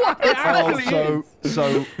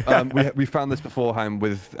 We found this beforehand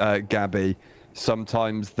with Gabby.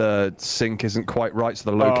 Sometimes the sink isn't quite right, so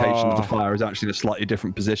the location of the fire is actually in a slightly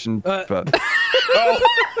different position. But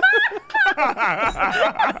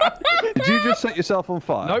did you just set yourself on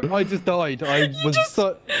fire? Nope, I just died. I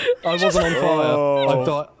wasn't on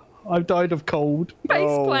fire. I've died of cold. Face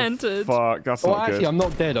Oh, planted. fuck. That's Well, not actually, good. I'm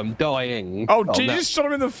not dead. I'm dying. Oh, no. Jesus, shot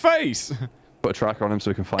him in the face. Put a tracker on him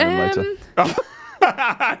so we can find him later.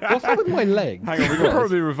 What's wrong with my leg? Hang on, we can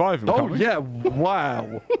probably revive him, Oh can't we? yeah!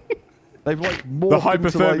 Wow. They've like The morphed into,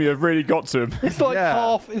 hypothermia really got to him. It's like Yeah.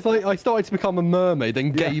 half. It's like I started to become a mermaid,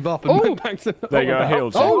 then gave up and Oh. went back to. There you go,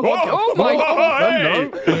 healed. Oh, oh my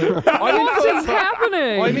God. What is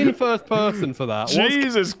happening? I'm in first person for that. What's-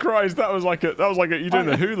 Jesus Christ, that was like you doing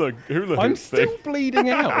the hula I'm hoop still thing.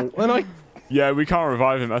 bleeding out, and I Yeah, we can't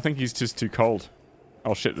revive him. I think he's just too cold.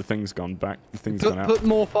 Oh shit, the thing's gone back. The thing's gone out. put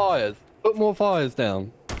more fires. Put more fires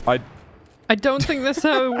down. I don't think that's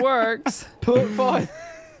how it works. Put fire.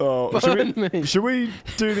 Oh, Burn me. should we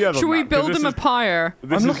do the other Should we map? 'Cause build him a pyre? this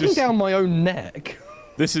I'm is knocking just, down my own neck.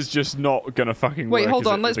 This is just not gonna fucking Wait, work. hold is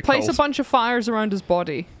on. it, Let's with the place a cold? bunch of fires around his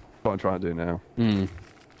body. what I'm trying to do now.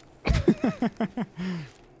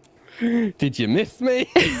 Did you miss me?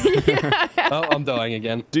 Oh, I'm dying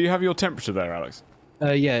again. Do you have your temperature there, Alex?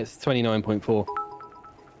 Yeah, it's 29.4.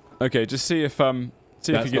 Okay, just see if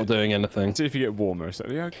See That's not doing anything. See if you get warmer. So,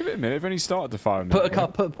 yeah, give it a minute. I've only started the fire.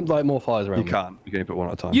 Put like more fires around. You can't. You can only put one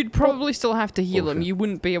at a time. You'd probably still have to heal him. You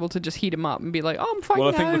wouldn't be able to just heat him up and be like, "Oh, I'm fine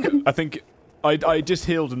well, now." I think I just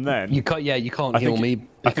healed him then. You can't. Yeah, you can't heal me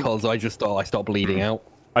because I stopped bleeding out.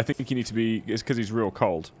 I think you need to be. It's because he's real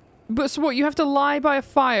cold. But so what? You have to lie by a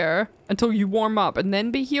fire until you warm up and then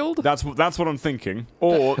be healed? That's what I'm thinking.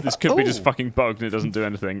 Or this could be just fucking bugged and it doesn't do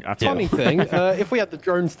anything at all. Funny thing, if we had the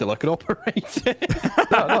drone still, I could operate it.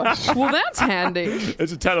 Well, that's handy.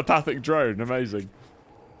 It's a telepathic drone. Amazing.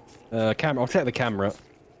 Camera. I'll check the camera.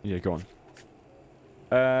 Yeah, go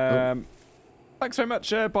on. Thanks so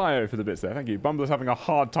much, Bio, for the bits there. Thank you. Bumbler's having a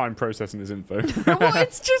hard time processing his info. Well,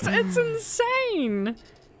 it's insane.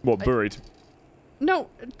 What, buried? No,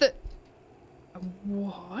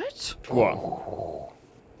 what? What?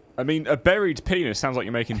 I mean, a buried penis sounds like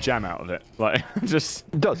you're making jam out of it. Like, just...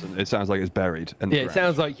 It doesn't. It sounds like it's buried. In the it ground.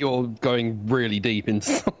 sounds like you're going really deep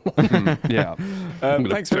into someone. Yeah.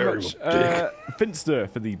 Thanks very much, Finster,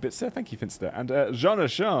 for the bits there. Thank you, Finster. And Jean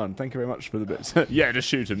Sean, thank you very much for the bits. Yeah, just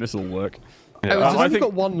shoot him. This will work. Yeah. I think I've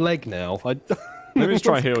got one leg now. Let me just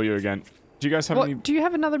try heal you again. Do you guys have any... Do you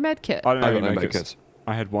have another med kit? I don't have got any no medkits.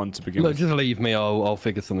 I had one to begin Look, with. just leave me. I'll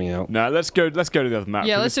figure something out. No, let's go to the other map.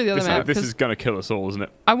 Yeah, let's do the other map. This is going to kill us all, isn't it?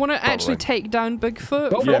 I want to actually take down Bigfoot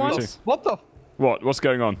for Yeah, me once. too. What the? What's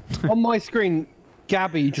going on? On my screen,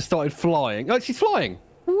 Gabby just started flying. Oh, she's flying.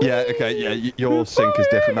 Yeah. Okay. Yeah. Your sync is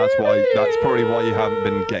different. That's probably why you haven't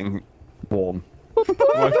been getting warm. Am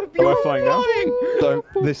I flying now? So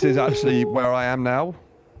this is actually where I am now.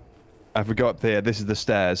 If we go up there, this is the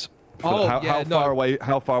stairs. How far away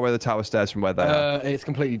are the tower stairs from where they are? It's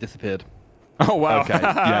completely disappeared. Oh wow. Okay.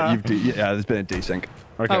 Yeah. There's been a desync.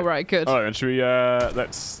 Okay. Oh right, good. All right, and should we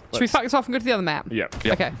let's Should we fuck this off and go to the other map? Yeah.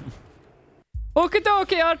 Okay. Okie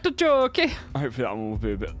dokie, artichoke. Hopefully that one will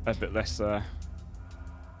be a bit less.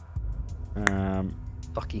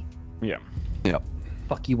 Fucky. Yeah. Yep.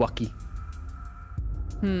 Fucky wucky.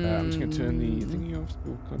 I'm just gonna turn the thingy off.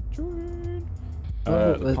 Still can't join.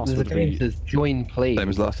 There's a game that says join please. Same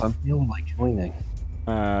as last time. I feel like joining.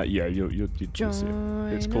 Yeah, you'll see it.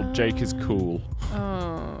 It's called Jake is Cool.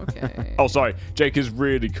 Oh, okay. Oh, sorry. Jake is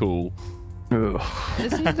really cool. Ugh.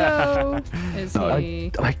 Is he though? Is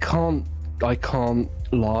he? I can't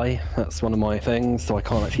lie. That's one of my things, so I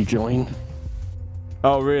can't actually join.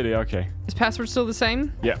 Oh, really? Okay. Is password still the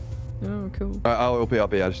same? Yeah. Oh, cool. I'll be.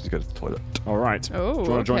 I just need to go to the toilet. All right. Oh, do you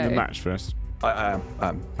want to join the okay. match first? I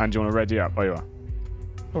am. And do you want to ready up? Oh, you are.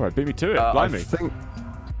 All right, beat me to it. I Blimey. think.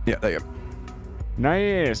 Yeah, there you go.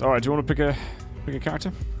 Nice. All right. Do you want to pick a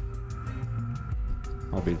character?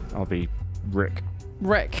 I'll be Rick.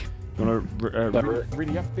 Rick. Do you want to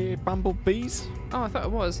ready up the bumblebees? Oh, I thought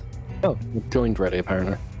it was. Oh, joined ready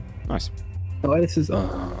apparently. Nice. Oh, this is.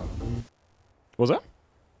 Was that?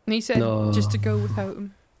 And he said No. just to go without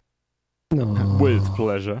him. No. With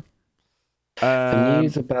pleasure. The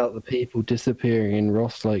news about the people disappearing in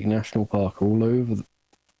Ross Lake National Park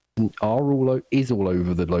is all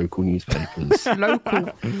over the local newspapers. Local.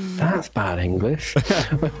 That's bad English.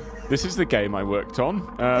 This is the game I worked on.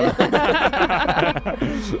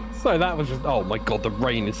 So that was just. Oh my god, the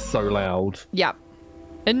rain is so loud. Yep.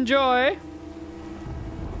 Enjoy.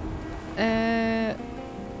 Yeah.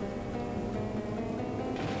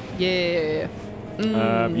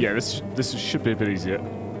 Yeah, this should be a bit easier.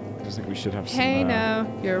 I just think we should have some... Hey now,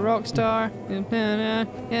 you're a rock star.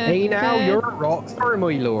 Hey now, you're a rock star,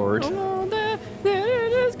 my lord. Oh,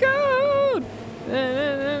 there is gold.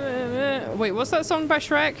 Wait, what's that song by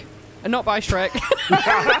Shrek? Not by Shrek.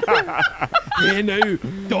 Hey now,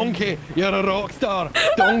 donkey, you're a rock star,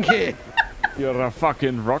 donkey. You're a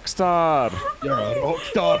fucking rock star. You're a rock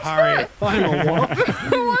star, Harry. I'm a what?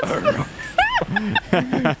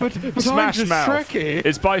 but Smash Mouth. Shrekky.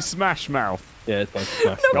 It's by Smash Mouth. Yeah, it's by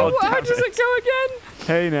Smash No, God but how damn does it go again?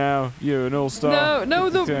 Hey now, you're an all-star. No,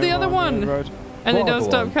 the other one. And they don't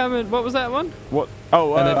stop coming. What was that one? What?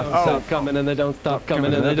 Oh, And they don't stop coming, and they don't stop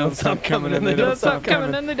coming, and they don't stop coming, and they don't stop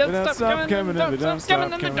coming. and they don't stop coming, and they don't stop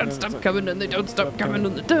coming, and they don't stop coming, and they don't stop coming,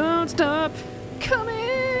 and they don't stop coming.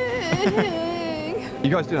 You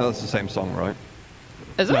guys do know that's the same song, right?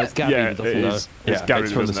 Is No, it? it's Gabby Yeah, that it doesn't know. is. It's Gabby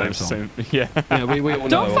it's from the that doesn't same know. song. Yeah. Yeah, we all know.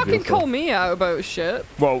 Don't fucking obviously. call me out about shit.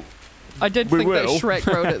 Well, I did We think that will. Shrek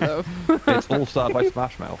wrote it though. It's All Star by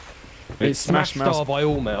Smash Mouth. It's Smash Star by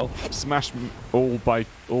All Mouth. Smash all by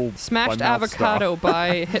all. Smashed by Mouth Star. avocado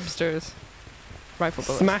by hipsters. Rifle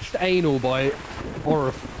bullets. Smashed anal by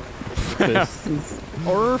Orifice.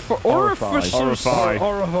 Orifice. Orify.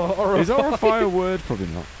 Is Orify a word? Probably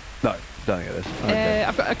not. No, don't think it is.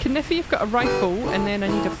 I've got a Kniffy, I've got a rifle, and then I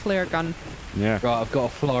need a flare gun. Yeah. Right, I've got a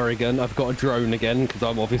flyer again. I've got a drone again because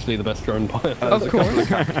I'm obviously the best drone pilot. Of There's a course. couple of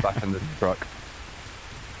cameras back in the truck.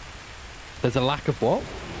 There's a lack of what?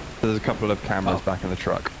 There's a couple of cameras back in the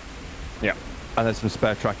truck. Yeah. And there's some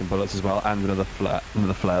spare tracking bullets as well, and another flare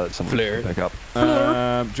that someone can pick up. Do you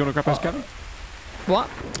want to grab those, Gabby? What?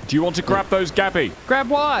 Do you want to grab those, Gabby? Grab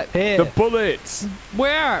what? Here. The bullets.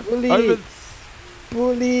 Where? Bullets.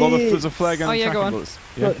 Bullets. Well, there's a flare gun. Oh, and yeah, go tracking on. bullets.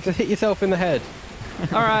 Yeah. Look, just hit yourself in the head.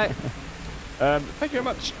 All right. Thank you very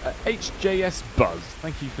much, HJS Buzz.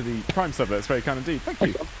 Thank you for the Prime sub. That's very kind indeed. Thank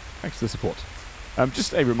you. Thanks for the support.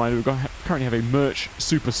 Just a reminder, we currently have a merch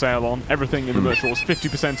super sale on. Everything in the merch store is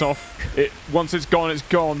 50% off. Once it's gone, it's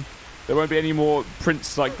gone. There won't be any more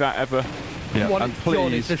prints like that ever. Yeah. What And it's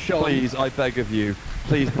John, it's a shot. please, I beg of you,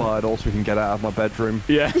 please buy it all so we can get out of my bedroom.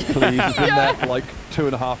 Yeah. Please, it's been there for like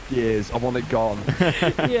 2.5 years. I want it gone.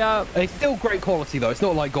 Yeah. It's still great quality though. It's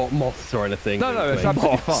not like got moths or anything. No, it's Like,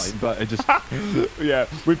 absolutely Moths. fine, but it just Yeah.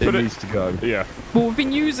 We it put it. needs to go. Yeah. Well, we've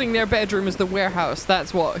been using their bedroom as the warehouse.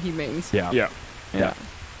 That's what he means. Yeah. Yeah. Yeah.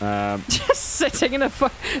 Just sitting in a.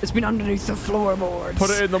 It's been underneath the floorboards. Put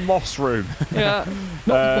it in the moss room. Yeah.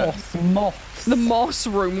 Not moths, moths. The moss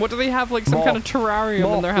room. What do they have? Like some kind of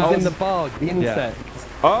terrarium in their Moth house? is in the bug, the insect.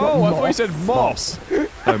 Oh, I thought you said moss.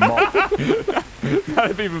 No, moth.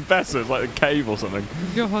 That'd be even better. It's like a cave or something.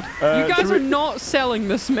 God. Uh, You guys should are we- not selling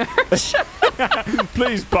this merch.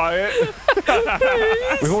 Please buy it.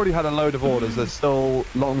 We've already had a load of orders. There's still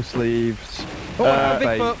long sleeves, Oh,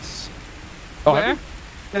 Bigfoot. baits. Oh, Where?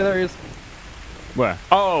 Yeah, there he is. Where?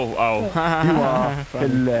 Oh. You are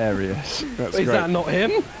hilarious. That's Is great. that not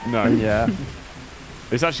him? No. Yeah.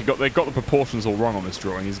 It's actually they've got the proportions all wrong on this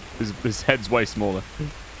drawing. His head's way smaller.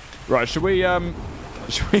 Right, should we go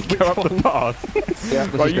up the path? Yeah.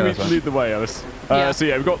 Right, you lead the way, Alice. Yeah. So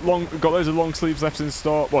yeah, we've got loads of long sleeves left in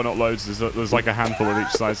stock. Well, not loads. There's like a handful of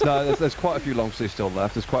each size. No, there's quite a few long sleeves still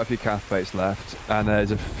left. There's quite a few calf baits left, and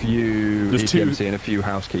there's a few There's two- EPMC and a few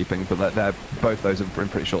housekeeping, but they're both those are in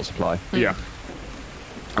pretty short supply. Yeah.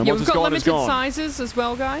 And Yeah, once we've it's got gone, limited it's gone. sizes as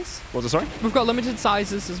well, guys. What's it, sorry? We've got limited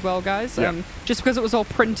sizes as well, guys. Yeah. Just because it was all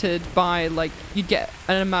printed by, like, you'd get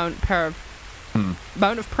an amount of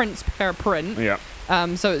prints per print. Yeah.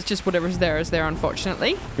 So it's just whatever's there is there,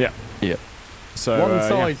 unfortunately. Yeah. Yeah. So One yeah,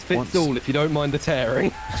 size fits once- all if you don't mind the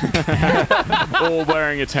tearing. Or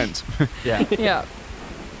wearing a tent. Yeah. Yeah.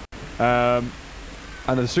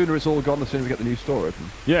 And the sooner it's all gone, the sooner we get the new store open.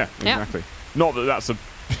 Yeah, Yeah. exactly. Not that that's a.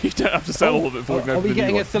 You don't have to sell all of it before we can Are open we the new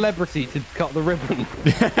getting one. a celebrity to cut the ribbon?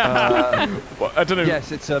 Well, I don't know. Yes,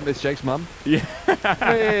 it's Jake's mum.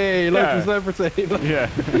 Hey, local Yeah. celebrity. Yeah.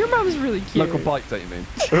 Your mum's really cute. Local bike, don't you mean?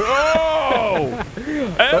 Oh!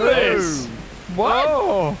 Ellis! What?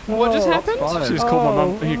 Oh! What just happened? fine. She's called my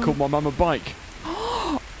mum. He called my mum a bike.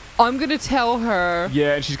 I'm gonna tell her.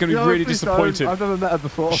 Yeah, and she's going to be really disappointed. I've never met her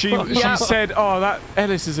before. She Yeah. said, "Oh, that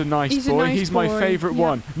Ellis is a nice He's a boy. nice He's my boy." favourite Yeah.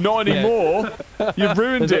 one." Not anymore. You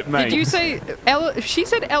ruined it, mate. Did you say she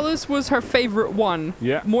said Ellis was her favorite one?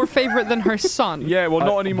 Yeah. More favorite than her son. Yeah, well,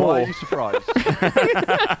 not Why anymore. are you surprised?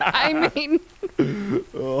 I mean,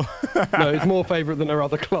 No, it's more favourite than her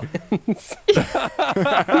other clients. wow.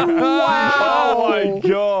 Oh my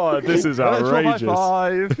god, this is outrageous.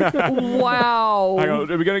 Five. Wow. Hang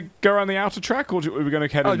on, are we going to go around the outer track, or are we going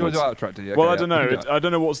to head Oh, do you want inwards? to do out track, do you? Well, Okay, I don't yeah, know. we can do I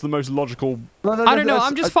don't know what's the most logical. I don't know.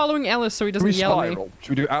 I'm just following Ellis so he Should we doesn't yell at me. spiral? Should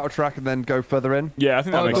we do outer track and then go further in? Yeah, I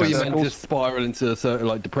think that I makes thought sense. you meant just spiral into a certain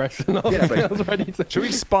like depression. I Yeah, was ready to. Should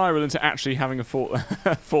we spiral into actually having a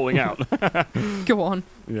falling out? Go on.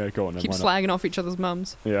 Yeah, go on then. Keep why not? slagging off each other's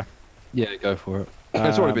mums. Yeah. Yeah, go for it.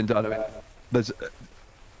 It's already been done. I mean, there's.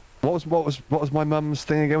 What was my mum's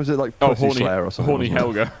thing again? Was it like Oh, Pussy horny, Slayer or something? horny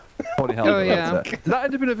wasn't it? Helga. Horny Helga. Oh, yeah. that's it. Did that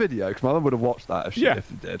end up in a video? Because my mum would have watched that if Yeah.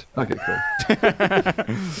 it did. Okay, cool.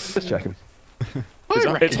 Just checking.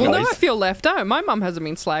 It's Well, now nice. I feel left out. My mum hasn't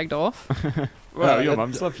been slagged off. Well, your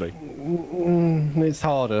mum's lovely. It's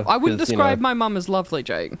harder. I wouldn't 'cause, you describe know, my mum as lovely,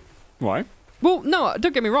 Jake. Why? Well, no,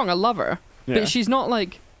 don't get me wrong. I love her, Yeah. but she's not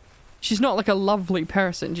like a lovely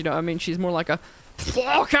person. Do you know what I mean? She's more like a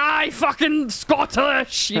fucking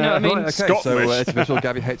Scottish. You know what I mean? Right, okay, so Scottish. it's official.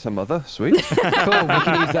 Gabby hates her mother. Sweet. Cool. We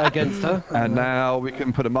can use that against her. And now we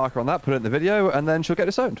can put a marker on that, put it in the video, and then she'll get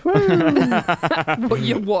disowned.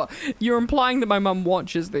 What? You're implying that my mum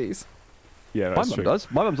watches these? Yeah, My that's mum true. does.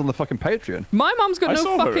 My mum's on the fucking Patreon. My mum's got I no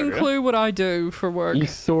saw her fucking earlier. clue what I do for work. You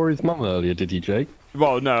saw his mum earlier, did you, Jake?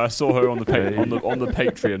 Well, no, I saw her on the on the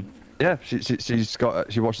Patreon. Yeah,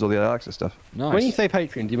 she watches all the Alexa stuff. Nice. When you say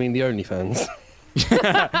Patreon, do you mean the OnlyFans?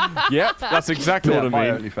 Yep, that's exactly Yeah, what my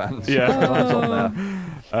I mean. OnlyFans. Yeah. That's on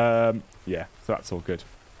there. Yeah, so that's all good.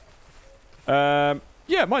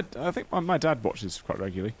 Yeah, I think my dad watches quite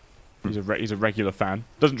regularly. He's a regular fan.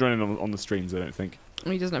 Doesn't join in on the streams, I don't think.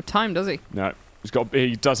 He doesn't have time, does he? No.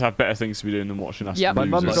 He does have better things to be doing than watching us. Yep. My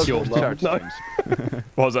mum losers. does your watch mum. charity No. streams.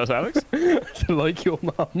 What was that, Alex? Like your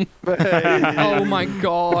mum. Oh my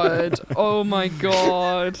god. Oh my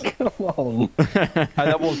god. Come on. And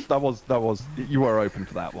that was. You were open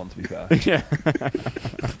for that one, to be fair. Yeah.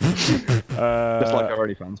 Just like our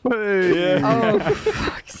OnlyFans. Oh,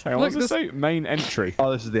 fuck's Hang on, Look, what does it say? Main entry.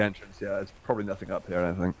 Oh, this is the entrance. Yeah, it's probably nothing up here. I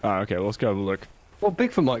don't think. Oh, okay. Well, let's go have a look. Well,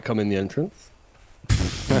 Bigfoot might come in the entrance.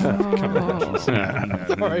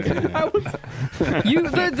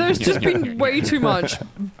 There's just been way too much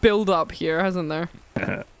build up here, hasn't there?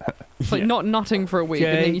 It's like not nutting for a week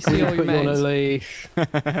and then you see all your put you on a mates. leash.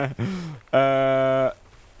 Oh,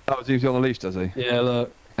 does he on the leash? Does he? Yeah,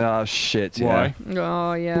 look. Oh shit. Yeah. Why?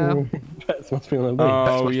 Oh yeah. Pets must be on a leash.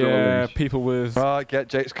 Oh, must be on the yeah. leash. People with... Right, get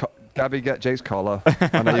Jake's. Gabby, get Jake's collar.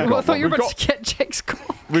 I know you've I got thought you were one. about to get Jake's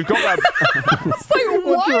call. We've got that... It's like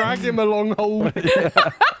what? Drag him along hole.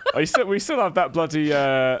 we still have that bloody...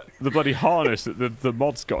 the bloody harness that the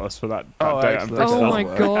mods got us for that Oh, day. excellent. Oh my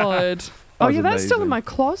That god. Oh was yeah, that's still in amazing. my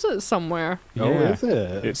closet somewhere. Oh, Yeah. is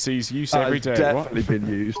it? It sees use That every has day. definitely been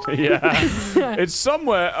used. What? Yeah. It's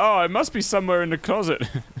somewhere. Oh, it must be somewhere in the closet.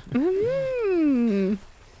 Hmm.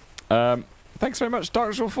 Thanks very much,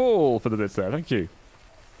 Darkness Will Fall, for the bits there. Thank you.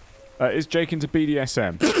 Is Jake into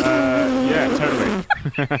BDSM? Yeah,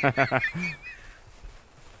 totally.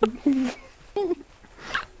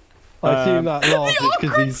 I assume that laugh is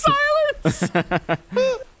because he's.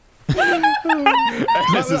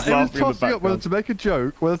 This is It was laughing in the tossing up whether background. to make a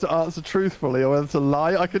joke, whether to answer truthfully, or whether to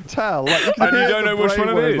lie. I could tell. Like, you can And you hear don't the know which one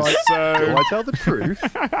it brainwave, is, like, so... Do I tell the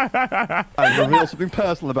truth and reveal something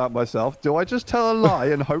personal about myself? Do I just tell a lie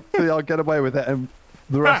and hopefully I'll get away with it and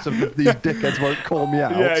the rest of these dickheads won't call me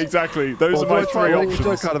out? Yeah, exactly. Those Or are do my I try three and make a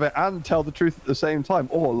options. joke out of it and tell the truth at the same time,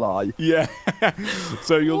 or lie? Yeah.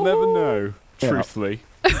 So you'll never know, Yeah. truthfully.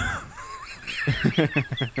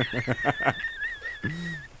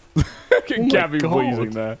 Look at Gabby God. wheezing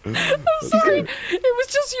there. I'm sorry. It was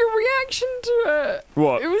just your reaction to it.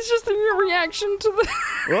 What? It was just your reaction to the.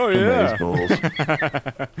 Oh, yeah. Balls.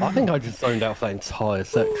 I think I just zoned out for that entire It was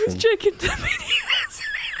section. Jake and BDS.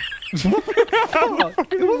 It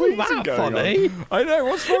wasn't that going funny. I know,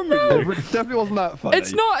 what's wrong with you? It definitely wasn't that funny.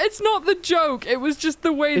 It's not the joke. It was just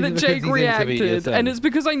the way Is it that because Jake he's into reacted, BDSM? and it's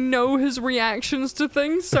because I know his reactions to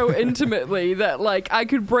things so intimately that like I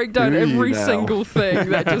could break down Do you every now? single thing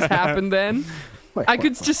that just happened then. I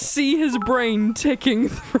could just see his brain ticking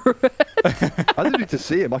through it. I don't need to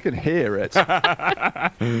see him. I can hear it.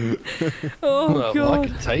 Oh Well, I god.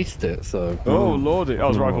 could taste it, so. Oh, lordy. I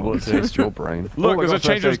was rifle bullets here. Taste your brain. Look, Oh my there's gosh, a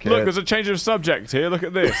change of that's okay. there's a change of subject here. Look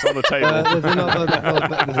at this on the table.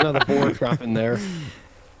 There's another boar trap in there.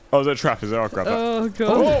 Oh, is there a trap? Is there? I'll grab that. Oh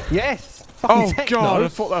god. Yes. Oh techno. god, I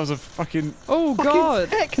thought that was a fucking. Oh Fucking god.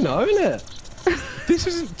 techno, isn't it? This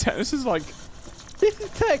isn't. This is like. This is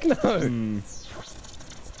techno.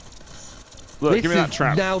 Look, This give me that is-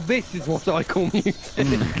 trap. Now this is what I call music.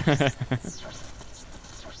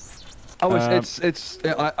 Oh,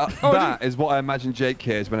 Oh, that is what I imagine Jake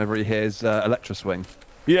hears whenever he hears Electro Swing.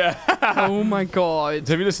 Yeah. Oh my god.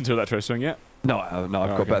 Have you listened to Electro Swing yet? No, I've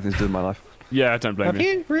got okay. better things to do in my life. Yeah, don't blame Have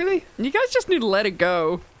me. you really? You guys just need to let it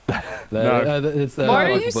go. There's, Why are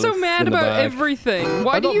you rifle so bullets mad in the about bag. everything?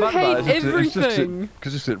 Why I'm do not you mad about hate it, everything?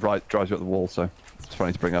 Because it drives you up the wall, so it's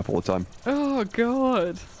funny to bring up all the time. Oh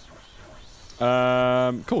god.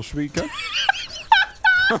 Cool. Should we go?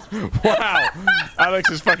 Wow, Alex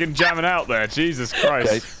is fucking jamming out there. Jesus Christ.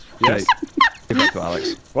 Jake, Yes. Jake, give that to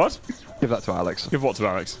Alex. What? Give that to Alex. Give what to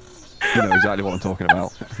Alex? You know exactly what I'm talking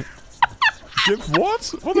about. Give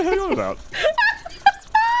what? What the hell are you on about?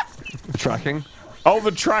 Tracking. Oh,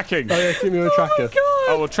 the tracking. Oh yeah, give me a tracker. God.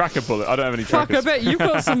 Oh, a tracker bullet. I don't have any Fuck, I trackers. bet you've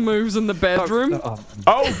got some moves in the bedroom.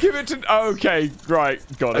 Oh, give it to. Okay, right,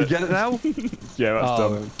 got You it. get it now? Yeah, that's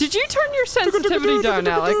Oh. done. Did you turn your sensitivity down,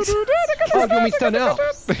 Alex? Oh, do you want me to stand it up?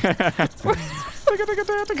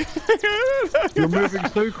 You're moving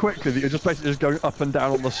so quickly that you're just basically just going up and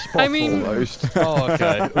down on the spot I mean- almost. Oh,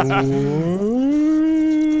 okay.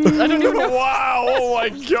 I don't even know. Wow! Oh my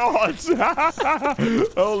god!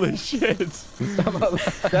 Holy shit!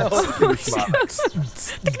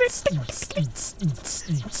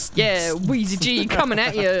 Yeah, Wheezy G coming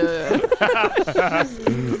at you.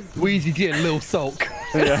 Wheezy G and Lil Sulk.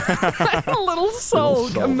 Little soul,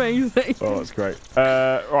 soul. amazing. Oh, that's great.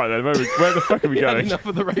 Right then, where the fuck are we going? Enough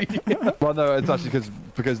of the radio. Well, no, it's actually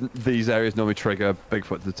because these areas normally trigger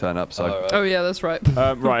Bigfoot to turn up. So Oh yeah, that's right.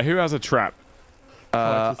 Right, who has a trap?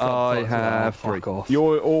 I have 3. Fuck off. You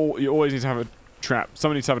always need to have a. trap.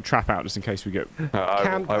 Someone needs to have a trap out just in case we get.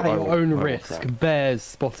 Camp at your own risk. Bears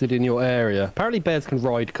spotted in your area. Apparently, bears can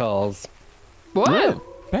ride cars. What? Yeah.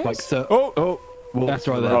 Bears? Like so. Oh, That's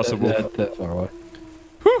right. They're far away.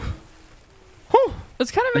 Whew. Whew.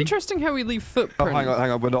 It's kind of interesting how we leave footprints. hang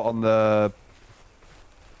on. We're not on the.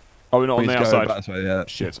 Oh, we're not on We the need to go outside. back this way, yeah.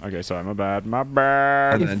 Shit. Okay, sorry. My bad. My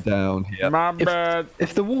bad. And then down here. My bad.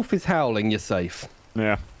 If the wolf is howling, you're safe.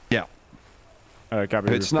 Yeah. Yeah. Gabby,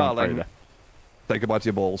 If it's snarling, say goodbye to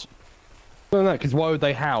your balls. No, because why would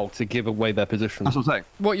they howl to give away their position? That's what I'm saying.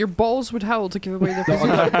 What, your balls would howl to give away their position?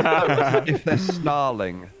 If they're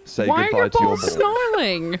snarling, say Why are goodbye your to your balls balls.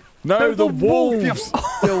 snarling? No, the wolves.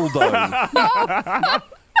 Dildo.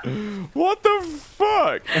 What the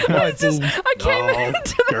fuck? I came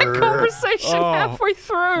into the conversation halfway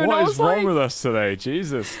through, and I What was is wrong like, with us today?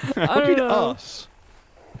 Jesus. I don't know. Us.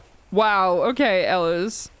 Wow. Okay,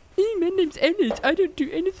 Ellis. Hey, my name's Ellis. I don't do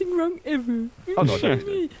anything wrong ever. I'm not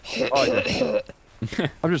joking.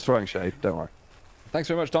 I'm just throwing shade. Don't worry. Thanks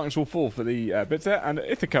very much, Darkness Wolf 4 for the bits there, and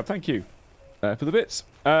Ithaca, thank you for the bits.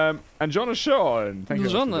 And John Sean, thank you.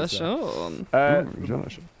 John very much Sean. for the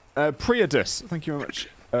bits there. Priadus, thank you very much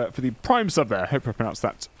for the Prime sub there. Hope I pronounced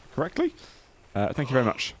that correctly. Thank you very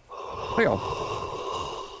much. Hang on.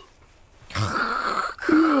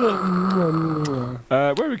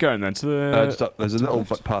 Where are we going then? To the. Just up, there's a little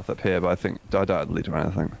path up here, but I think I don't lead to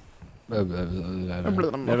anything.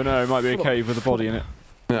 Never know. It might be a cave with a body in it.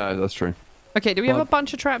 Yeah, that's true. Okay, do we have a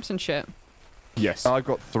bunch of traps and shit? Yes. I've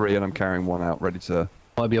got 3 and I'm carrying 1 out, ready to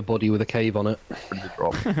Might be a body with a cave on it.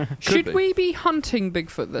 drop. Should be. we be hunting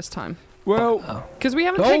Bigfoot this time? Well, Because we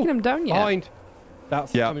haven't taken him down yet. Behind.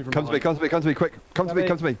 That's Yeah, coming from come to me, behind. come to me, quick. Come to me,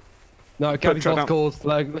 come to me. No, Gabby's trap lost down. cause.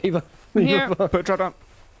 Like, leave her. Here. put a trap down.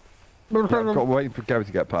 Yeah, I've got waiting for Gary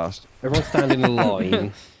to get past. Everyone stand in a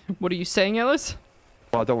line. What are you saying, Ellis?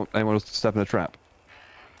 Well, I don't want anyone else to step in a trap.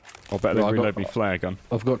 I'll bet Right, they I reload got- me flare gun.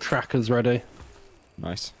 I've got trackers ready.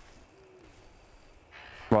 Nice.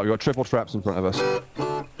 Right, we've got triple traps in front of us.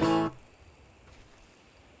 Where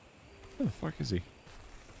the fuck is he?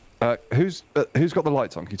 Who's got the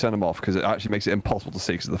lights on? Can you turn them off? Because it actually makes it impossible to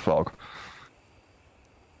see because of the fog.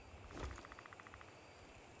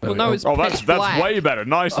 Well, no, it's Oh, pitch that's black. way better.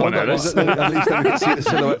 Nice one, no, Ellis. at least then we can see the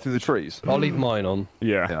silhouette through the trees. I'll leave mine on.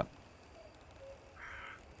 Yeah. Yeah.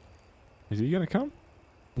 Is he gonna come?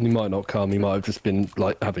 He might not come. He might have just been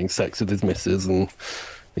like having sex with his missus and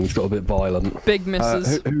he's got a bit violent. Big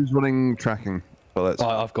misses. Who's running tracking? Well, that's...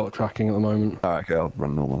 I've got tracking at the moment. okay, I'll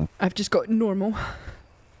run normal then. I've just got normal.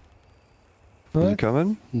 Is he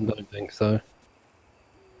coming? Don't think so.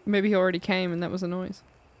 Maybe he already came and that was a noise.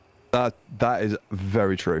 That is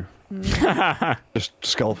very true. Just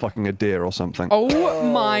skull fucking a deer or something. Oh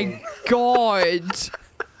my god.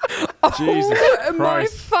 Jesus Oh my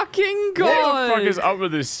Christ. fucking What the fuck god. is up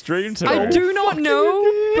with this stream today? I do not know,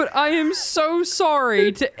 but I am so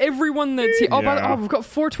sorry to everyone that's here. Oh, Yeah. we've got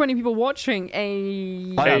 420 people watching. I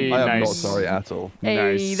am not nice. sorry at all.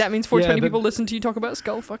 Nice. That means 420 Yeah, but- people listen to you talk about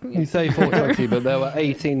skull fucking. You say 420, but there were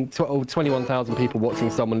 21,000 people watching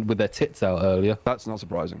someone with their tits out earlier. That's not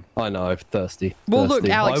surprising. I know, thirsty. Well, look,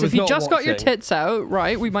 thirsty. Alex, I if was you not just got your watching. tits out,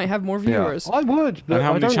 right, we might have more viewers. I would, but And how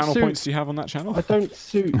I many don't channel suit, points do you have on that channel? I don't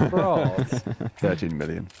suit bras. 13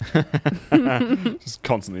 million. Just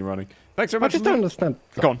constantly running. Thanks very I much. just don't understand.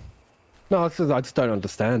 Go on. No, I just don't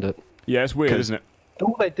understand it. Yeah, it's weird, isn't it?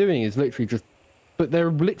 All they're doing is literally just. But there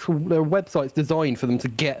are websites designed for them to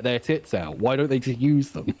get their tits out. Why don't they just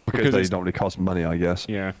use them? Because they don't really cost money, I guess.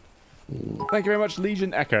 Yeah. Thank you very much,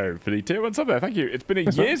 Legion Echo, for the tier 1 sub there. Thank you. It's been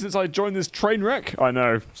a year since I joined this train wreck. I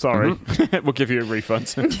know. Sorry. We'll give you a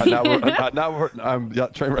refund. And now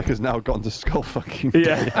train wreck has now gone to skull fucking.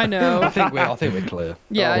 Yeah. I know. I think we're clear.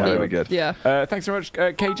 Yeah, I Oh, do. very good. Yeah. Thanks very much,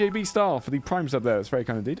 KJB Star, for the Prime sub there. That's very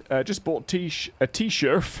kind indeed. Just bought a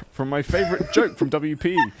t-shirt from my favourite joke from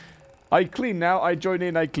WPE. I clean now, I join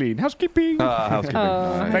in, I clean. Housekeeping! Housekeeping.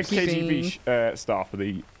 Nice. Thanks, housekeeping. KGB Star, for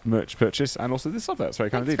the merch purchase and also this sub there. That's very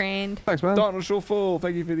kind indeed. friend. Thanks, man. Donald Shawfall,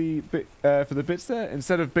 thank you for the bits there.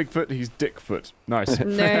 Instead of Bigfoot, he's Dickfoot. Nice.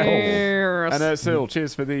 No. And Sil,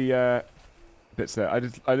 cheers for the bits there.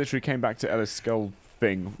 I literally came back to Ellis Skull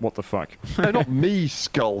thing. What the fuck? No, not me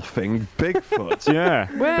skull thing, Bigfoot. Yeah.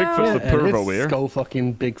 Well- Bigfoot's the purvo Ellis, here. skull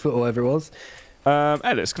fucking Bigfoot or whatever it was.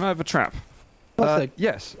 Ellis, can I have a trap?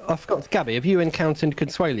 Yes. I forgot. Gabby, have you encountered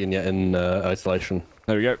Consualian yet in isolation?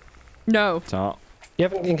 There we go. No. Tart. You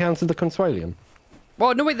haven't encountered the Consualian?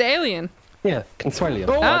 Well, no, wait, the alien. Yeah, Consualian.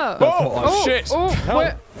 Oh. Shit!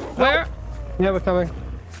 Where? Yeah, we're coming.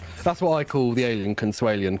 That's what I call the alien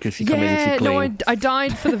Consualian because she come in and Yeah, she clean. no, I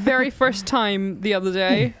died for the very first time the other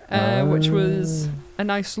day, which was a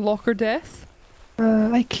nice locker death.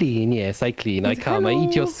 I clean, yes, I clean. I come, I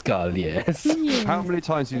eat your skull, yes. How many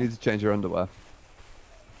times do you need to change your underwear?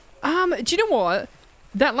 Do you know what?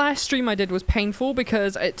 That last stream I did was painful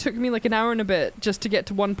because it took me like an hour and a bit just to get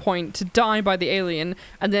to one point to die by the alien.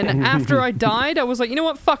 And then after I died, I was like, you know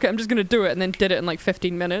what? Fuck it. I'm just going to do it. And then did it in like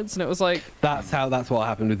 15 minutes. And it was like... That's what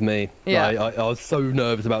happened with me. Yeah. I was so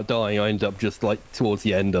nervous about dying. I ended up just like towards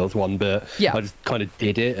the end, there was one bit. Yeah. I just kind of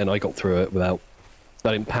did it and I got through it without...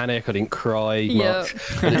 I didn't panic. I didn't cry much.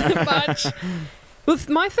 much. Well,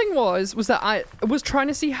 my thing was that I was trying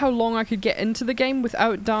to see how long I could get into the game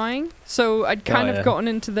without dying. So I'd kind of gotten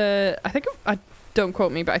into the... don't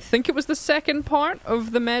quote me, but I think it was the second part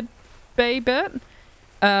of the med bay bit.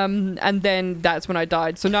 And then that's when I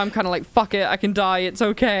died. So now I'm kind of like, fuck it, I can die, it's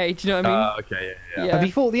okay. Do you know what I mean? Okay, yeah. Have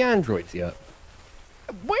you fought the androids yet?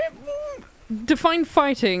 Define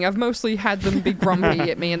fighting. I've mostly had them be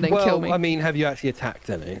grumpy at me and then kill me. I mean, have you actually attacked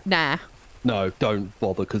any? Nah. No, don't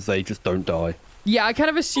bother, because they just don't die. Yeah, I kind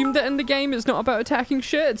of assumed that in the game it's not about attacking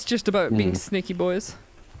shit, it's just about being sneaky boys.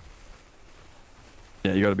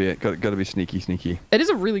 Yeah, you gotta be sneaky. It is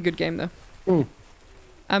a really good game though.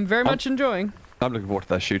 I'm very much enjoying. I'm looking forward to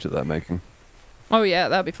that shooter they're making. Oh yeah,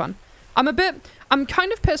 that'd be fun. I'm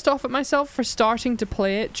kind of pissed off at myself for starting to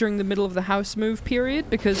play it during the middle of the house move period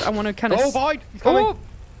because I want to kind of... Oh, fine! He's coming!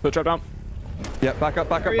 Put trap down. Yeah, back up.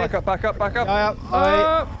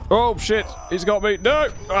 Oh shit, he's got me. No!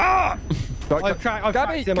 Ah! I've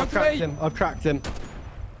tracked him.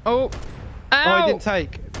 Oh. Ow! I didn't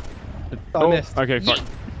take. I missed. Okay, fuck.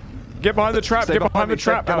 Get behind the trap, get behind the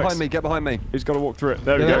trap, Alex. Get behind me. He's got to walk through it.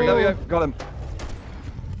 There we There go. we go. Got him.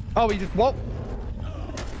 Oh, he just... What?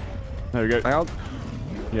 There we go. Hang on.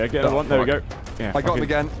 Yeah, get the one. There we go. Yeah, I got him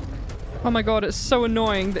again. Oh my god, it's so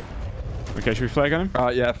annoying that... Okay, should we flag on him?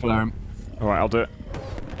 Yeah, flare him. Alright, I'll do it.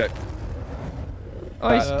 Okay. Oh,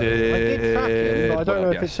 I did track him, but I don't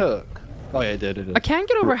know if it took. Oh yeah, it did. I can't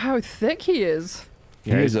get over how thick he is.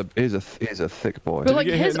 Yeah, he's a thick boy. But like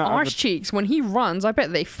you get hit his in that arse cheeks, when he runs, I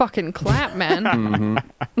bet they fucking clap, man.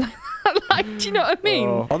 Like, do you know what I mean?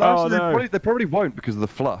 Oh, they probably won't because of the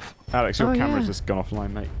fluff. Alex, your camera's just gone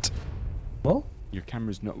offline, mate. What? Your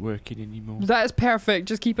camera's not working anymore. That is perfect.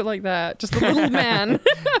 Just keep it like that. Just a little man.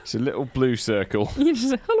 It's a little blue circle. You just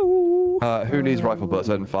say, hello. Who needs rifle bullets?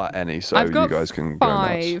 I didn't fire any, so I've got you guys can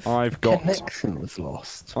 5. go nuts. Connection was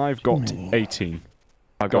lost. I've got 18.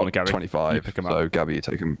 I've Go got on, Gabby. 25. You pick 'em so up. Gabby, you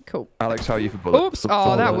take them. Cool. Alex, how are you for bullets? Oops.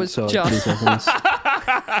 Oh, that was just... Genius.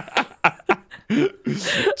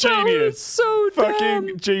 That was so fucking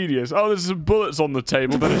dumb. genius. Oh, there's some bullets on the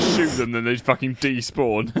table. Better shoot them, then they fucking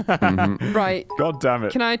despawn. Right. God damn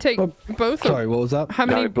it. Can I take both? Sorry, what was that? How How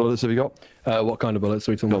many? many bullets have you got? What kind of bullets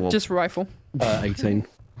are we talking about? Just rifle. 18.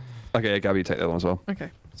 Okay, Gabby, you take that one as well.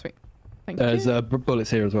 Okay, sweet. Thank There's you.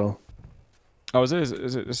 bullets here as well. Oh, is it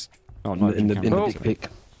just... Oh, no. In the big pick.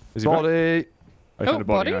 Is he back? Body. I found a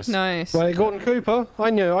body. Nice. Well, Gordon Cooper, I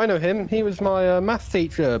know him. He was my maths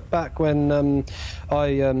teacher back when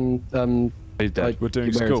He's dead. We're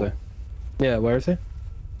doing where is school. he? Yeah, where is he?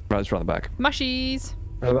 Right, it's around the back. Mushies.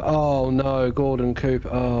 Oh no, Gordon Cooper.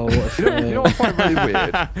 Oh, what a shame. You know what I find really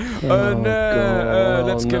weird? No.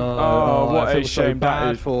 Let's give... Oh, I what a feel so shame.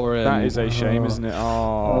 bad for him. That is a shame, isn't it?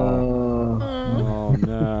 Oh. Oh,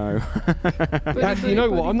 no. Actually, you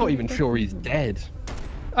know what? I'm not even sure he's dead.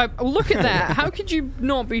 Look at that. How could you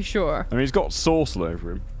not be sure? I mean, he's got sauce all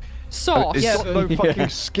over him. Sauce. He's got no Yeah. fucking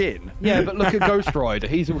skin. Yeah, but look at Ghost Rider.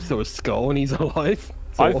 He's also a skull and he's alive.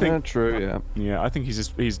 I think... True, yeah. Yeah, I think he's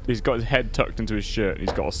got his head tucked into his shirt and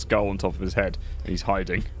he's got a skull on top of his head and he's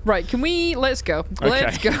hiding. Right, can we... Let's go. Okay.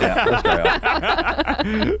 Let's go. Yeah, let's go out.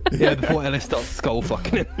 Yeah, before Ellis starts skull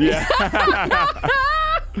fucking him. Yeah.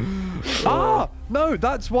 No,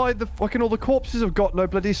 that's why the fucking all the corpses have got no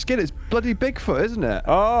bloody skin. It's bloody Bigfoot, isn't it?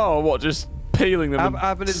 Oh, what, just peeling them?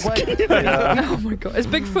 Having his way. Oh my god. Is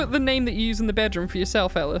Bigfoot the name that you use in the bedroom for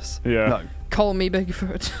yourself, Ellis? Yeah. No. Call me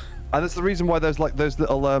Bigfoot. And that's the reason why there's like those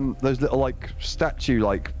little like statue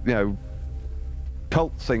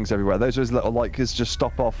cult things everywhere. Those little like his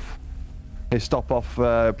stop off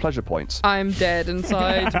pleasure points. I'm dead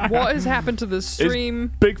inside. What has happened to the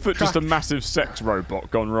stream? Is Bigfoot just a massive sex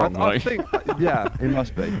robot gone wrong? I think, yeah, he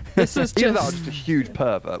must be. This is Either that or just... just a huge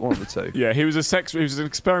pervert, one of the two. Yeah, he was an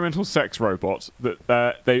experimental sex robot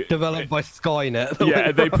that they Developed by Skynet.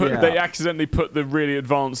 Yeah, they accidentally put the really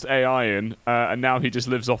advanced AI in, and now he just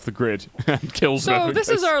lives off the grid and kills them. So this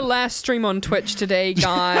is our last stream on Twitch today,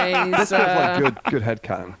 guys. This feels like good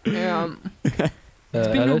headcanon. Yeah. It's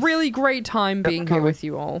been a really great time being here with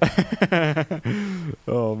you all.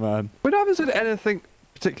 Oh man. We haven't said anything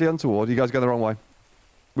particularly untoward. You guys go the wrong way.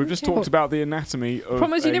 We've just talked about the anatomy of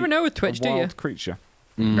Problem is, you never know with Twitch, a do you? wild creature.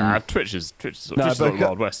 Nah, Twitch is No, like the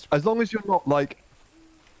Wild West. As long as you're not like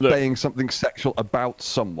saying something sexual about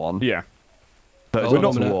someone. Yeah. That is We're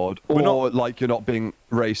not not- toward, we're or like you're not being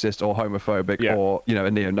racist or homophobic or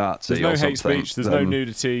a neo-Nazi. There's no or hate something, speech. There's no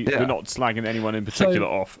nudity. yeah. We're not slagging anyone in particular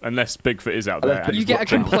off, unless Bigfoot is out there. and You he's get a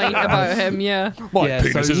watching. complaint about him, yeah. My Yeah,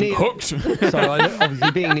 penis so isn't hooked. So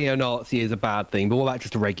obviously being neo-Nazi is a bad thing, but what about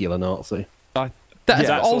just a regular Nazi? That's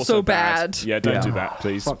That's also bad. Yeah, don't do that,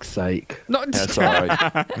 please. Fuck's sake. Not Yeah, sorry.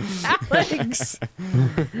 Alex.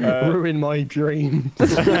 Ruin my dream.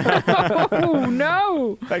 Oh,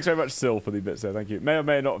 no. Thanks very much, Sil, for the bits there. Thank you. May or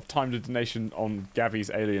may not have timed a donation on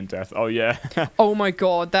Gabby's alien death. Oh, yeah. Oh, my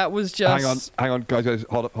God. That was just... Hang on, guys,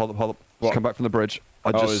 hold up. What? Just come back from the bridge.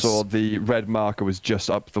 I just saw the red marker was just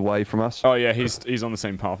up the way from us. Oh, yeah, he's on the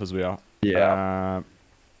same path as we are. Yeah.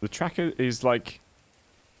 The tracker is like...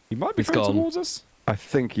 He might be He's coming gone. towards us. I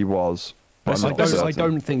think he was. but Let's I'm just- not let's I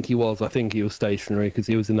certain. don't think he was. I think he was stationary because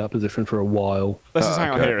he was in that position for a while. Let's just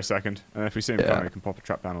hang on okay. here a second. And if we see him Yeah. coming, we can pop a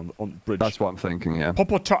trap down on bridge. That's what I'm thinking, yeah.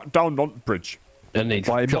 Pop a trap down on bridge. And he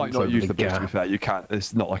Well, I might jumps not over use the bridge, to be gap. fair. You can't.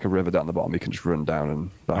 It's not like a river down the bottom. You can just run down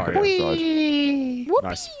and back Oh, up yeah. the side.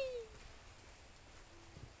 Nice.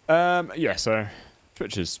 Yeah, so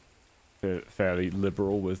Twitch is fairly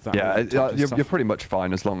liberal with that. Yeah, type of you're stuff. pretty much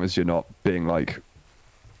fine as long as you're not being like...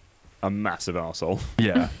 a massive arsehole.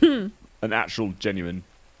 Yeah. An actual, genuine...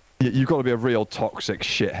 You've got to be a real toxic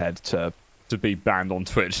shithead to be banned on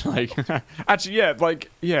Twitch. Like, actually,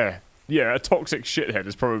 yeah, a toxic shithead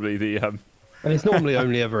is probably the... And it's normally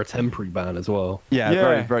only ever a temporary ban as well. Yeah,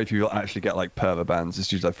 Yeah. very few people actually get like perma bans.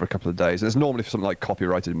 It's usually like for a couple of days. And it's normally for something like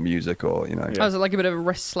copyrighted music or, Yeah. Oh, was it like a bit of a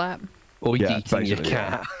wrist slap? Or Yeah, eating your basically,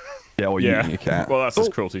 cat. yeah, or Yeah. eating a cat. Well, that's just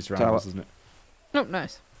Oh, cruelty to so- animals, isn't it? Oh,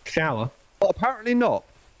 nice. Shower. Well, apparently not.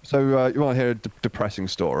 So you want to hear a depressing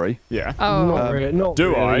story? Yeah. Oh, Not really. Not do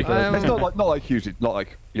really, I? but- It's not like hugely, not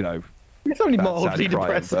like It's only sad mildly crying,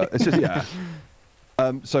 depressing. but it's just yeah.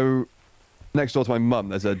 So next door to my mum,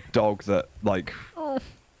 there's a dog that like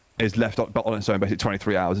is left on its own basically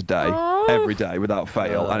 23 hours a day, every day without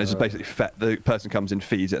fail, and it's just basically fed. The person comes in,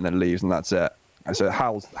 feeds it, and then leaves, and that's it. And so it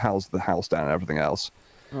howls the house down and everything else.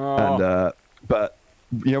 Oh. And but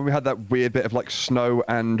we had that weird bit of like snow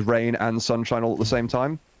and rain and sunshine all at the same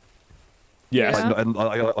time, Yes.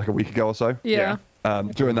 Yeah. like a week ago or so. yeah.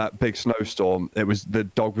 During that big snowstorm, the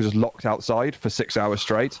dog was just locked outside for 6 hours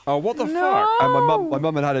straight. Oh, what the No. fuck? And my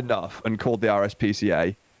mum had enough and called the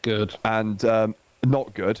RSPCA, Good. and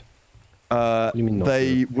not good. do you mean not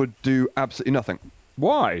They would do absolutely nothing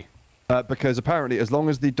Why? because apparently, as long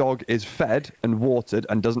as the dog is fed and watered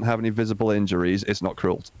and doesn't have any visible injuries, it's not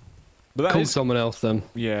cruel. But that Call is... someone else then.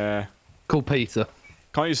 Yeah. Call Peter.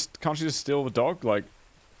 Can't you just steal the dog? Like,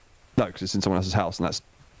 No, because it's in someone else's house, and that's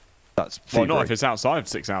well, thievery. not if it's outside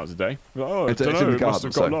 6 hours a day. Like, oh, I It's don't in know. the It must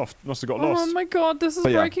have garden, got so- lost. Must have got Oh lost. my God, this is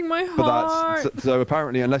But yeah, breaking my But heart. so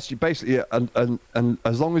apparently, unless you basically, and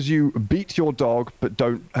as long as you beat your dog but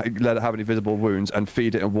don't let it have any visible wounds and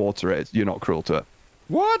feed it and water it, you're not cruel to it.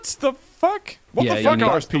 What the fuck? What Yeah, the you fuck, need-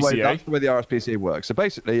 That's the RSPCA? way the RSPCA works. So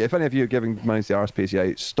basically, if any of you are giving money to the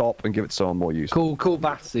RSPCA, stop and give it to someone more useful. Call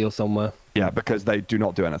Batsy or somewhere. Yeah, because they do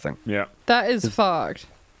not do anything. Yeah. That is fucked.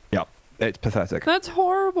 Yeah, it's pathetic. That's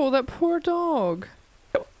horrible. That poor dog.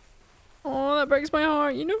 Oh, that breaks my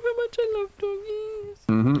heart. You know how much I love doggies.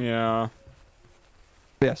 Mm-hmm. Yeah.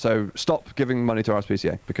 Yeah, so stop giving money to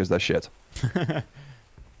RSPCA because they're shit.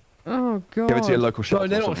 Oh God. Give it to your local shop. No,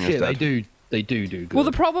 they're not shit. They do good. Well,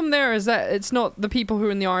 the problem there is that it's not the people who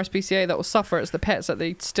are in the RSPCA that will suffer. It's the pets that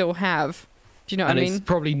they still have. Do you know what and I it's mean?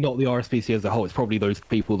 probably not the RSPCA as a whole. It's probably those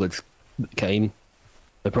people that came.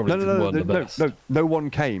 They probably weren't the best. No one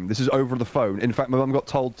came. This is over the phone. In fact, my mum got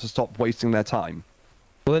told to stop wasting their time.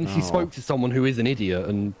 Well, then she Oh. spoke to someone who is an idiot,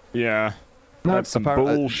 and Yeah. That's some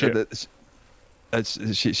apparently- bullshit.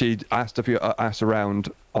 She asked around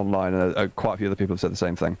online, and quite a few other people have said the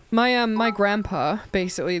same thing. My grandpa,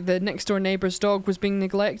 basically, the next door neighbor's dog was being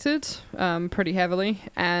neglected, pretty heavily,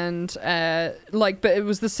 and but it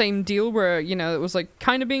was the same deal where it was like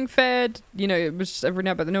kind of being fed, it was just every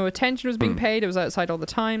now but no attention was being paid. It was outside all the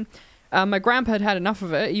time. My grandpa had enough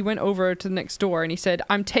of it. He went over to the next door and he said,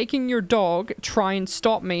 "I'm taking your dog. Try and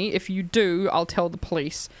stop me. If you do, I'll tell the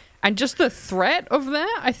police." And just the threat of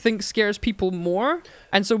that, I think, scares people more.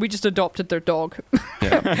 And so we just adopted their dog.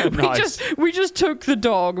 Nice. we just took the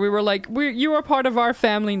dog. We were like, you are part of our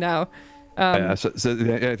family now. Yeah, so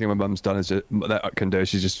the only thing my mum's done is that can do is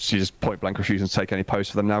she just point blank refuses to take any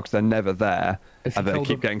posts for them now because they're never there Has she and they told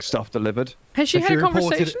keep them- getting stuff delivered. Has she had a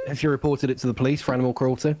conversation? Has she reported it to the police for animal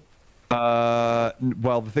cruelty?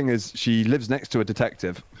 Well, the thing is, she lives next to a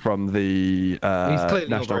detective from the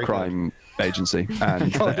National Crime Agency, and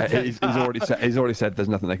he's already said there's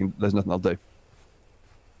nothing they'll do.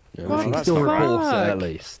 Yeah, What we the can still report it fuck? at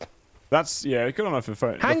least. That's good enough for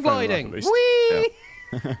phone. Hang gliding. At least. Whee!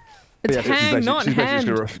 Yeah. It's Yeah, hang, not she's hand.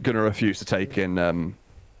 basically going to refuse to take in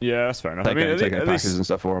Yeah, that's fair enough. take any at packages least, and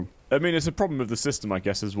stuff for him. I mean, it's a problem with the system, I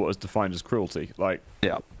guess, is what is defined as cruelty. Like,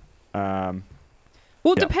 Yeah.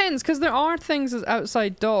 Well, it Yeah. depends, because there are things as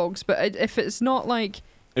outside dogs, but if it's not like...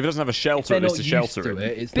 if it doesn't have a shelter, at least a shelter.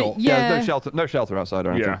 It's But not. yeah, There's no shelter outside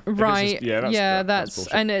or anything. Yeah. If it's right, just- that's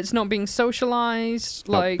bullshit. and it's not being socialized,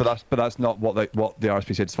 No, like... but that's not what the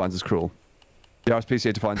RSPCA defines as cruel. The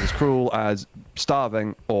RSPCA defines as cruel as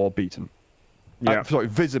starving or beaten. Yeah. Sorry,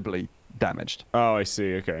 visibly damaged. Oh, I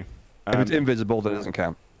see. Okay. If it's invisible, then it doesn't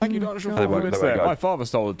count. Thank you, Oh, Dr. God. For They won't there. go. My father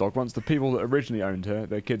stole a dog once. The people that originally owned her,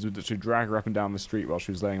 their kids would literally drag her up and down the street while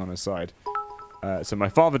she was laying on her side. So my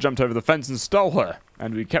father jumped over the fence and stole her,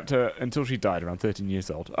 and we kept her until she died around 13 years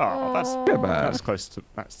old. Oh, that's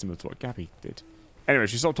that's similar to what Gabby did. Anyway,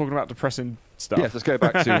 she stopped talking about depressing stuff. Yes, let's go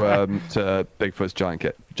back to Bigfoot's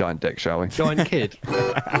giant dick, shall we? Giant kid.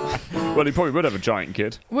 Well, he probably would have a giant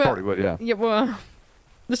kid. Well, Probably would, yeah. yeah, well...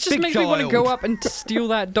 This just Big makes me want to child. go up and steal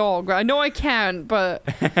that dog. I know I can't, but,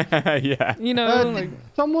 Yeah. you know, like...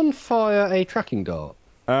 Someone fire a tracking dart.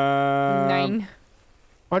 9.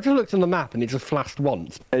 I just looked on the map and it just flashed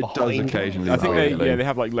once. It does behind occasionally. I think Really? they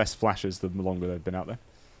have like less flashes the longer they've been out there.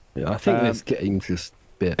 Yeah, I think this game's just a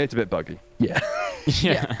bit. It's a bit buggy. Yeah.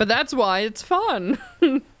 Yeah, but that's why it's fun.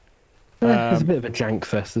 It's a bit of a jank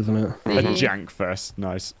fest, isn't it? A jank first.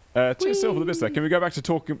 Nice. Cheers still for the bits there. Can we go back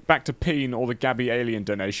to Peen or the Gabby alien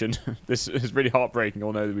donation? This is really heartbreaking.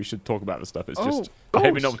 Although that we should talk about this stuff. It's just I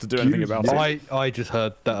hate me not to do anything about it. I just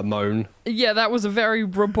heard that moan. Yeah, that was a very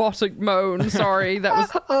robotic moan. Sorry, that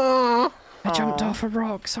was... I jumped off a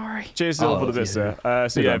rock, sorry. Cheers still for the bits there.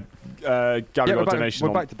 Gabby Yeah, got a we're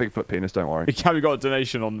donation. back to Bigfoot penis, don't worry. Gabby got a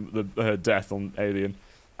donation on her death on Alien,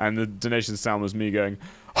 and the donation sound was me going,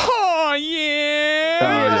 "Oh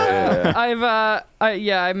yeah!"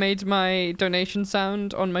 I made my donation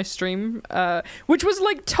sound on my stream, which was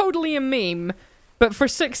like totally a meme, but for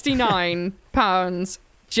 £69,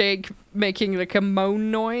 Jake making like a moan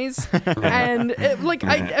noise, and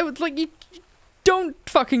I was like, you don't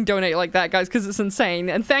fucking donate like that, guys, because it's insane.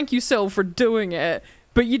 And thank you, Sil, for doing it.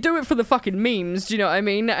 But you do it for the fucking memes, do you know what I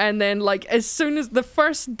mean? And then, like, as soon as the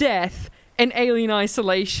first death in Alien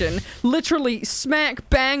Isolation, literally smack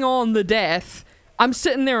bang on the death, I'm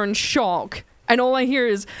sitting there in shock, and all I hear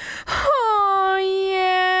is, "Oh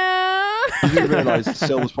yeah." You do realise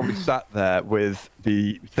Sil was probably sat there with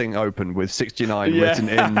the thing open with 69 written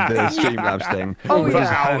in the Streamlabs thing. Oh, with yeah. his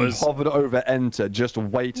hand Hours. hovered over enter, just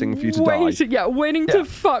waiting for you to die. Waiting to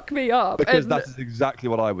fuck me up. Because And- that's exactly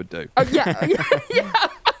what I would do. yeah,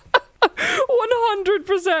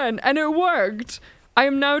 100%, and it worked. I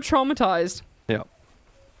am now traumatized, Yeah.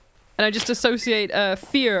 and I just associate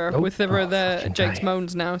fear with the fucking Jake's day.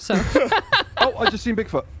 moans now. So Oh, I just seen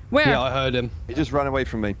Bigfoot. where? Yeah, I heard him. He just ran away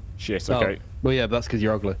from me. Shit. Oh. Okay. Well, yeah, but that's because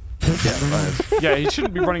you're ugly. Yeah, he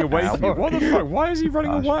shouldn't be running away from you. What the fuck? Why is he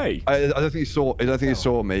running away? I don't think he saw. I don't think he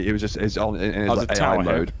saw me. He was just in his Oh, like, the AI tower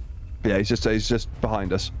here. mode. Yeah, he's just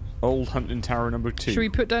behind us. Old hunting tower number 2. Should we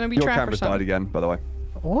put down a wee Your trap or camera's died something? again, by the way.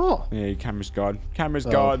 What? Yeah, camera's gone. Camera's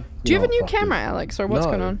Oh. gone. Do you have a No, new fucking- camera, Alex, or what's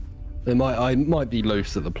No. going on? I might be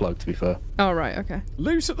loose at the plug, to be fair. Oh right, okay.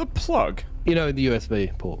 Loose at the plug. You know, the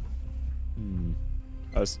USB port.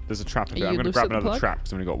 There's a trap in Are there. I'm you going to loose grab at the another plug? trap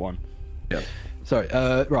because I've only got one. Sorry,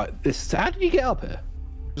 right. How did you get up here?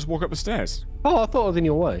 Just walk up the stairs. Oh, I thought I was in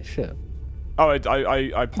your way. Shit. Oh, I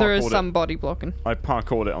parkoured There is it. some body blocking. I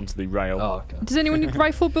parkoured it onto the rail. Oh, okay. Does anyone need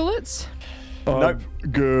rifle bullets? Nope.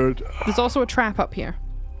 Good. There's also a trap up here.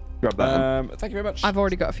 Grab that. Thank you very much. I've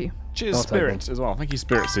already got a few. Cheers, I'll take Spirit, as well. Thank you,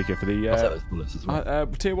 Spirit Seeker, for I'll take the those bullets as well.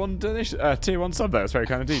 tier 1 donation, tier 1 sub there. That's very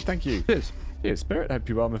kind indeed. Thank you. Cheers. Cheers, Spirit. Hope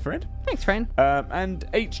you're well, my friend. Thanks, friend. And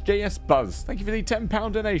HJS Buzz, thank you for the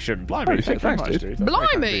 £10 donation. Blimey, Oh, thank you very thanks, much, dude. dude. That's very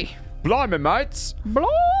kind Blimey! indeed. Blimey, mates. Blimey!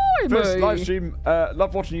 First live stream.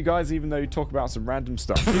 Love watching you guys, even though you talk about some random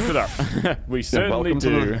stuff. Keep it up. We certainly welcome do.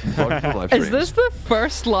 To the, welcome to the live Is streams. this the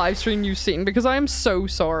first live stream you've seen? Because I am so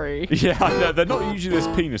sorry. Yeah, I know. They're not usually this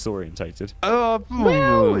penis orientated. Well,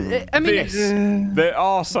 I mean, This. There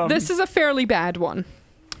are some. this is a fairly bad one.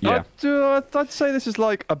 Yeah. I'd say this is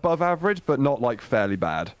like above average, but not like fairly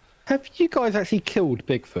bad. Have you guys actually killed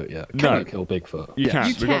Bigfoot yet? Can No. you kill Bigfoot? You can.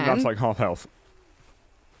 You We've got can. that's like half health.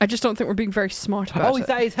 I just don't think we're being very smart about Oh, it. is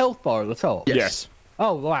that his health bar at the top? Yes.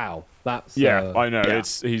 Oh, wow. That's. Yeah, I know. yeah.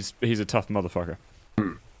 He's a tough motherfucker.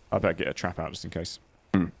 I better get a trap out just in case.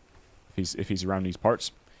 if he's around these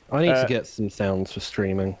parts. I need to get some sounds for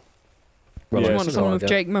streaming. Well, Yeah, I want someone with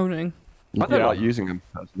Jake moaning. I don't like using them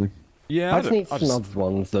personally. Yeah, I just need some other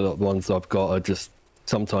ones. The ones I've got are just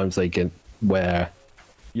sometimes they get wear.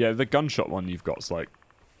 Yeah, the gunshot one you've got's like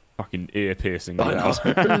fucking ear piercing. I know.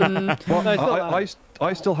 Well, No, it's not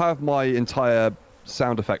I still have my entire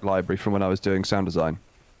sound effect library from when I was doing sound design.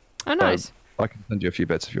 Oh, nice. I can send you a few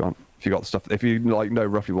bits if you want. If you got stuff, if you like know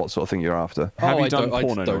roughly what sort of thing you're after. Have you I done don't,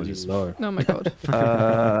 porno I don't noises? even know. Oh my god.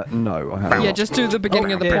 No, I haven't. Yeah, just do the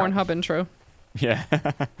beginning of the yeah. Pornhub intro. Yeah.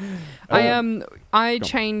 I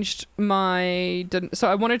changed my so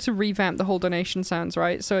I wanted to revamp the whole donation sounds,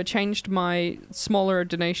 right? So I changed my smaller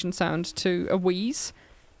donation sound to a wheeze,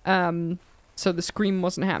 so the scream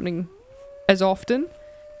wasn't happening as often.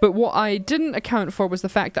 But what I didn't account for was the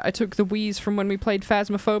fact that I took the wheeze from when we played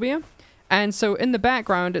Phasmophobia, and so in the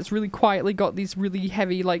background it's really quietly got these really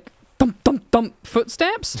heavy like thump thump thump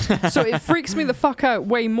footsteps. So it freaks me the fuck out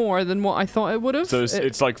way more than what I thought it would have. So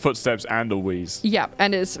it's like footsteps and a wheeze. Yeah,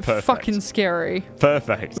 and it's Perfect. fucking scary.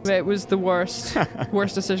 Perfect. It was the worst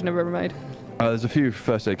decision I've ever made. There's a few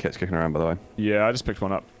first aid kits kicking around, by the way. Yeah, I just picked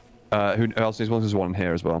one up. Who else needs one? There's one in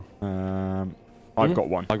here as well. I've got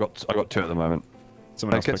one. I got two at the moment.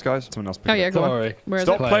 Someone else Kits, picked- guys. Someone else picked Oh it yeah, up. go on. Sorry. Where is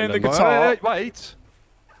Stop it? playing the Wait, guitar. Wait.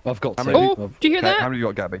 I've got How two. many- Oh, do you hear Okay, how that? many you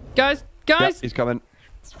got, Gabby? Guys, Yeah, he's coming.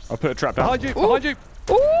 I'll put a trap down. Behind you! Ooh. Behind you!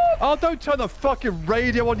 Ooh, Oh, don't turn the fucking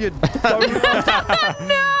radio on, you donut.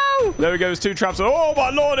 no! There we go. There's two traps. Oh my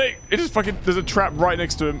lordy! It just fucking. There's a trap right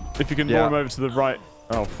next to him. If you can Yeah. lure him over to the right.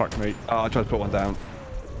 Oh fuck me. I tried to put one down.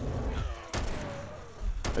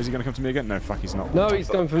 Is he gonna come to me again? No, fuck, he's not. No, he's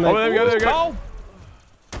going for me. Oh, there we go. There we go. Oh!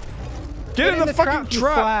 Get in the fucking you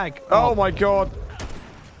trap! flag. Oh my god.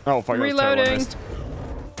 Oh fuck. that was terrible. I Reloading. missed.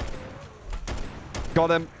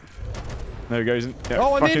 Got him. There he goes. Yeah,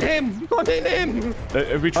 Oh, I'm in fucking- him! I'm in him!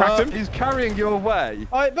 Have we tracked him? He's carrying you away.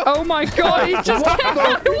 Oh my god, he's just what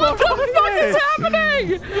the fuck is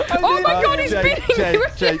happening? Oh my god, he's beating you.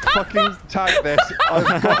 Jake, fucking tag this.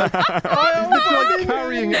 I am like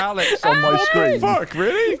carrying Alex on my screen. Fuck,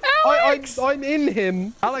 really? I'm in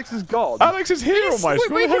him. Alex is gone. Alex is here on my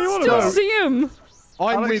screen. We What are you can on still about? see him.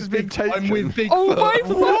 I'm Alex has been taken. I'm with Bigfoot. Oh my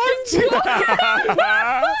fucking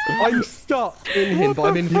god. I'm stuck in him, but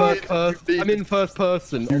I'm in first person. I'm in first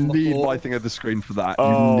person. You on the need floor. my thing of the screen for that.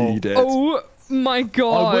 Oh. You need it. Oh my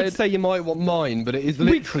god. I would say you might want mine, but it is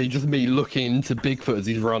literally just me looking into Bigfoot as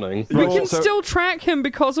he's running. We Right, can so- still track him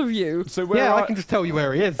because of you. So where Yeah, are, I can just tell you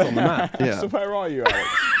where he is on the map. Yeah. So where are you, Alex?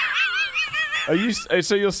 Are you?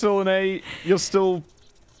 So you're still in a? You're still?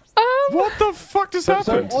 What the fuck just So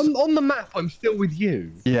happened? on the map, I'm still with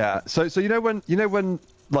you. Yeah. So you know when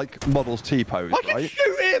like models T-pose, I can right?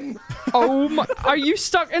 shoot him. Oh my, are you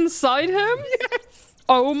stuck inside him? Yes.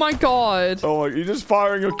 Oh my god. Oh, you're just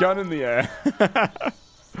firing your gun in the air.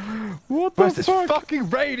 What the Where's this fuck? fucking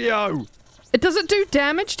radio? Does it do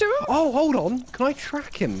damage to him? Oh, hold on. Can I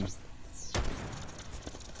track him?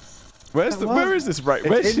 Where's the? Where is this right?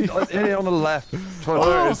 Where's It's he? in on the left. Oh,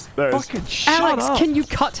 there it is. There it is. Fucking shut Alex, up. can you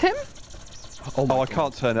cut him? Oh, I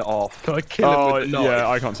can't turn it off. Can I kill him Oh, with a knife? yeah,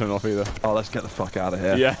 I can't turn it off either. Oh, let's get the fuck out of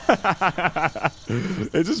here. Yeah.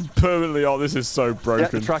 It's just permanently. Oh, this is so Yeah,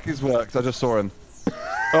 broken. the tracking's worked. I just saw him.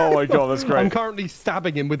 Oh my god, that's I'm great. currently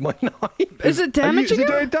stabbing him with my knife. Is it Is damaging it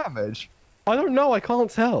him? doing damage? I don't know. I can't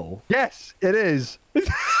tell. Yes, it is. Is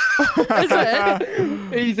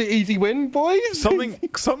it? Easy win, boys.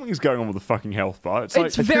 Something's going on with the fucking health bar. It's like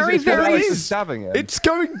It's very, It's 'cause very. Alex is stabbing him. it's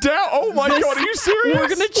going down. Oh my god, are you serious? We're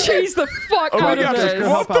gonna cheese the fuck Oh my out of God, Let's this. go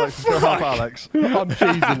help What the Alex. Let's go help fuck? Alex. I'm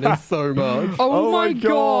cheesing this so much. Oh my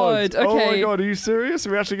god. Oh my Okay. god, are you serious?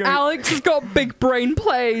 Are we actually going? Alex has got big brain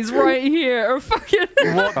plays right here. Fucking.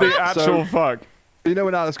 What the actual fuck? You know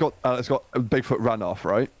when Alex got Bigfoot run off,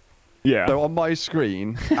 right? Yeah. So on my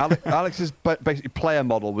screen, Alex's basically player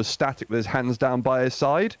model was static with his hands down by his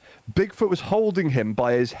side. Bigfoot was holding him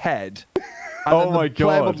by his head. And Oh then my the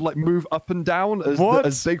player God. would like move up and down as What?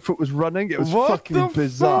 as Bigfoot was running. It was What fucking the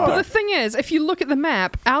bizarre. But the thing is, if you look at the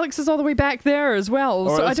map, Alex is all the way back there as well. All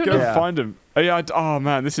right, So I let's don't go know. Yeah. find him. Oh, yeah, oh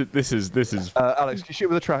man, this is. Alex, can you shoot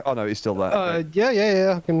with a track? Oh no, he's still there.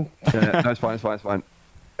 Yeah. I can. Yeah, no, it's fine.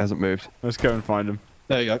 Hasn't moved. Let's go and find him.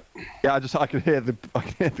 There you go. Yeah, I can hear the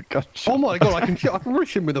gunshot. Oh my god, I can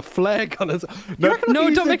rush him with a flare gun. Do you reckon I No, can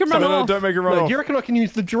use don't the- make him run No, off. don't make him run No, off. do you reckon I can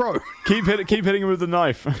use the drone? Keep hitting him with the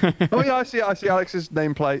knife. Oh yeah, I see Alex's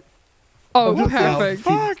nameplate. Oh, Just perfect.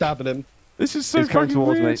 keep stabbing him. This is so He's coming fucking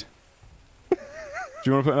towards me. weird. Do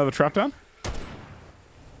you want to put another trap down?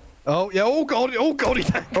 Oh yeah. Oh god.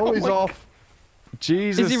 He's Oh, he's off.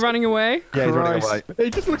 Jesus. Is he running away? Yeah, he's running Christ. away.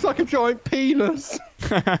 It just looks like a giant penis.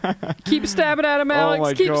 Keep stabbing at him, Alex. Oh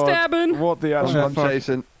my Keep God. stabbing. What the actual I'm fuck?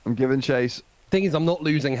 chasing. I'm giving chase. Thing is, I'm not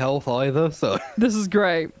losing health either, so. This is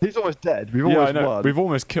great. He's almost dead. We've Yeah, I almost know. won. We've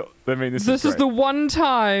almost killed. I mean, this This is great. the one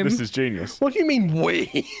time. This is genius. What do you mean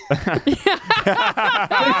we?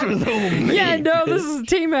 This was all me. Yeah, no, this is a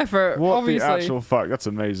team effort. What obviously. the actual fuck? That's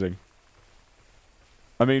amazing.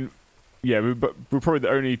 I mean, yeah, we're probably the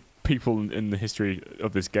only people in the history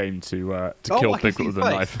of this game to kill I can Bigfoot see with a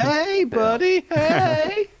his knife. face. Hey, buddy.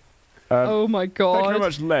 Hey. Oh my Thank you very God.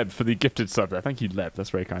 much, Leb, for the gifted sub there. Thank you, Leb. That's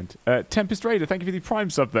very kind. Tempest Raider, thank you for the prime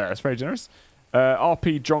sub there. That's very generous.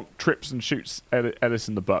 RP Jonk trips and shoots Ellis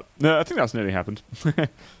in the butt. No, I think that's nearly happened.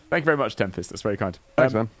 Thank you very much, Tempest. That's very kind.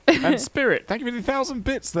 Thanks, man. And Spirit, thank you for the 1,000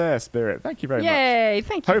 bits there, Spirit. Thank you very much. Yay,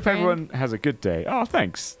 thank you. Hope friend. everyone has a good day. Oh,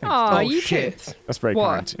 thanks. Thanks. Aw, Oh, you shit. too. That's very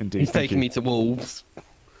What? kind indeed. He's Thank taking you. me to wolves.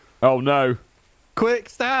 Oh, no. Quick,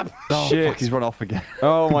 stab. Oh, Shit. fuck, he's run off again.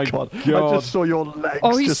 Oh, my God. God. I just saw your legs.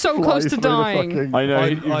 Oh, he's just so fly close to through the dying. fucking- I know,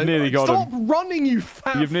 you've nearly got Stop him. running, you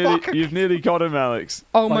fat You've nearly got him, Alex.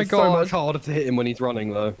 Oh my It's so God. much harder to hit him when he's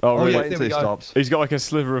running, though. Oh, really? yes, Wait there until we he go. stops. He's got like a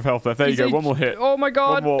sliver of health left. There you go. One more hit. Oh my One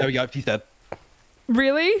God. more. There we go. He's dead.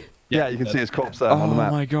 Really? Yeah, you can see his corpse there Oh on the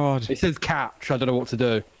map. my God. It says catch. I don't know what to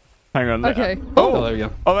do. Hang on. Okay. Oh, there we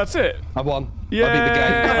go. Oh, that's it. I won. Yay! I beat the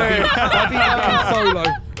game. I beat solo.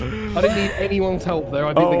 I didn't need anyone's help there.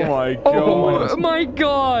 I beat the Oh game. my God. Oh my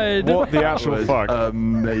God. What the That actual was fuck?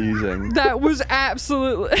 amazing. That was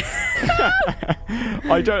absolutely.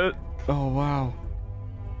 I don't. Oh wow.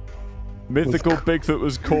 Mythical Bigfoot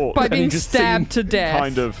was caught. By And being you just stabbed to death.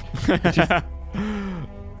 Kind of.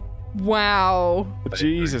 Wow.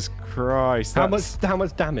 Jesus Christ. How that's-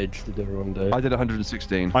 much damage did everyone do? I did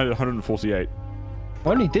 116. I did 148. I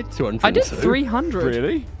only did 200. I did 300.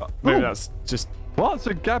 Really? Maybe Oh. that's just. What?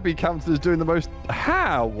 So Gabby counts as doing the most.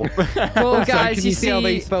 How? Well, guys, Can you you see how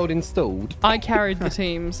they see, spelled installed? I carried the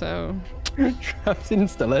team, so. Traps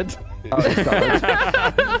installed. Oh,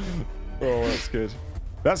 that's good.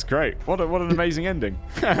 That's great. What an amazing ending.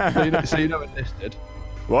 so you know enlisted.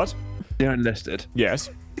 What? You know enlisted. Yes.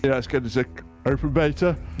 You know it's good as a open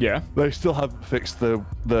beta. Yeah. They still haven't fixed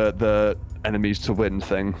the enemies to win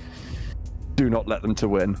thing. Do not let them to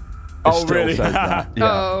win. It Oh, still really? says that. Yeah.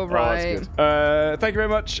 Oh, Oh, right. that's good. Thank you very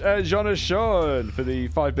much, Jonathan, for the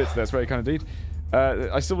 5 bits. That's very kind indeed.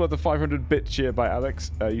 I still love the 500-bit cheer by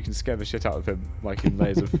Alex. You can scare the shit out of him, like in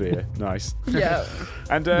Layers of Fear. Nice. Yeah.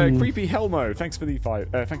 And Creepy Helmo, thanks for the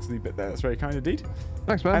thanks for the bit there. That's very kind indeed.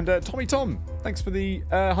 Thanks, man. And Tommy Tom, thanks for the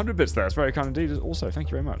 100 bits there. That's very kind indeed. Also, thank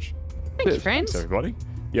you very much. Thank you, Thanks, friends. everybody.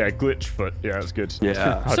 Yeah, Glitchfoot. Yeah, that's good.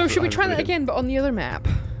 Yeah. I'd So put should we 100 try that in. again, but on the other map?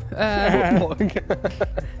 Uh,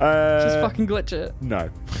 Just fucking glitch it. No.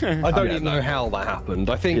 I don't even know how that happened.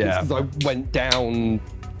 I think Yeah. it's because I went down.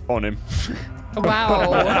 On him. Wow.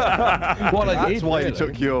 What I That's did. why really. he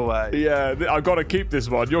took you away. Yeah, I've got to keep this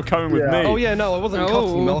one. You're coming with me. Oh yeah, no, I wasn't Oh.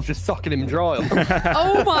 cutting him. I was just sucking him dry.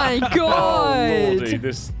 Oh my Oh, God. lordy,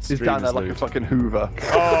 this He's stream down there is like a lewd. fucking Hoover.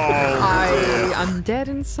 I am dead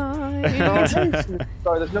inside.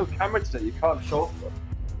 Sorry, there's no camera today. You can't show up.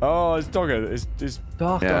 Oh, it's Doggo. It's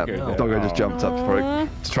Dark Yeah, Doggo there. Doggo just Oh. jumped up for it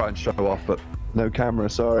to try and show off, but no camera.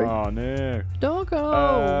 Sorry. Oh, no.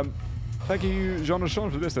 Doggo. Thank you, John and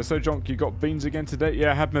Sean, for this. They're so Jonk, you got beans again today?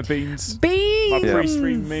 Yeah, I had my beans. My Beans.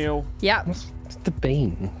 pre-stream meal. Yep. What's the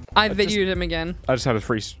bean? I videoed him again. I just had a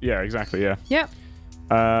free... Yeah, exactly, yeah. Yep.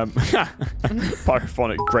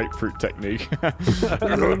 Pyrophonic grapefruit technique.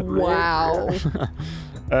 Wow.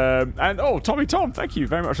 And, oh, Tommy Tom, thank you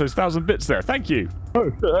very much for those 1,000 bits there. Thank you.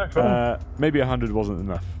 Maybe 100 wasn't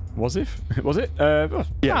enough. Was it? Was it? Oh,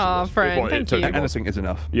 Yes, Aw, it was. friend, It thank was. you. Anything is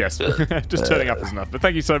enough. yes. Just turning up is enough. But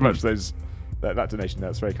thank you so much for that donation there.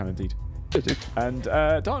 That's very kind indeed. And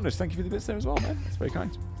Darkness, thank you for the bits there as well, man. That's very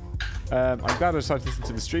kind. I'm glad I decided to listen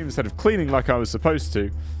to the stream instead of cleaning like I was supposed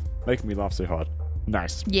to, making me laugh so hard.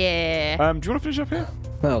 Nice. Yeah. Do you want to finish up here?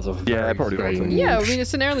 That was a very probably was. strange Yeah, I mean,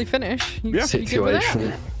 it's an early finish. You, Yeah. you good with that?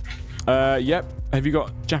 situation. Yep. Have you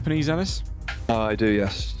got Japanese, Alice? I do,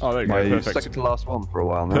 yes. Oh, there you go, My perfect. second to last one for a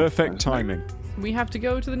while now. Perfect timing. We have to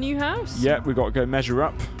go to the new house. Yep, we've got to go measure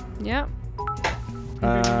up. Yeah.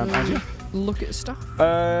 And yeah. Look at stuff. All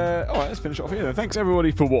right, let's finish off here then. Thanks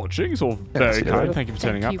everybody for watching. It's all very see kind. you. Thank you for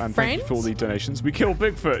turning Thank up you, and thank you for all the donations. We killed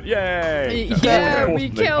Bigfoot. Yay! Yeah, More we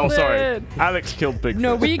importantly- killed Oh, sorry. it. Alex killed Bigfoot.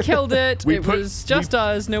 No, we killed it. We It put- was just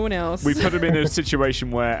us, no one else. We put him in a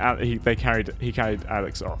situation where he carried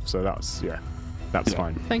Alex off. So that's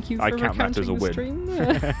fine. Thank you for I count that as a recounting win.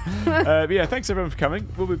 the stream. But yeah, thanks everyone for coming.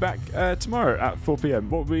 We'll be back tomorrow at 4 p.m.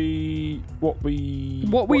 What we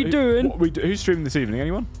doing? Who's streaming this evening?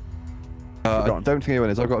 Anyone? I don't think anyone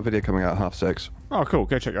is. I've got a video coming out at 6:30. Oh, cool.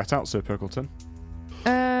 Go check that out, Sir Pickleton.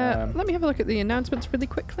 Let me have a look at the announcements really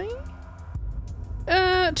quickly.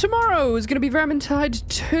 Tomorrow is going to be Vermintide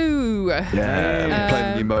 2. Yeah,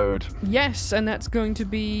 playing the new mode. Yes, and that's going to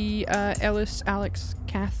be Ellis, Alex,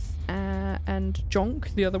 Kath, and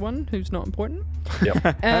Jonk, the other one, who's not important.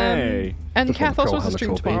 Yep. Hey. And Just Kath want to also has a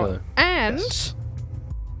troll stream Hammer tomorrow. And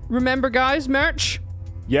remember, guys, merch.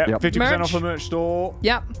 Yep, Yep. 50% Merch. off the merch store.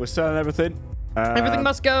 Yep. We're selling everything. Everything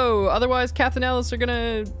must go. Otherwise, Kath and Ellis are going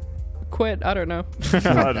to quit. I don't know. I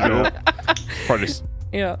don't know. Probably just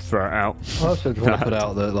Yeah. throw it out. I also just want to put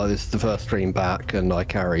out that like this is the first stream back, and I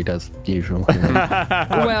carried as usual.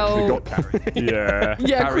 Well, Yeah.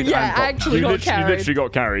 actually You got literally carried.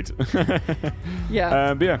 got carried.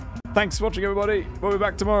 Yeah. But yeah, thanks for watching, everybody. We'll be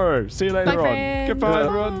back tomorrow. See you later Bye, on. friends. Goodbye,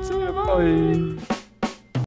 everyone. See you. Bye.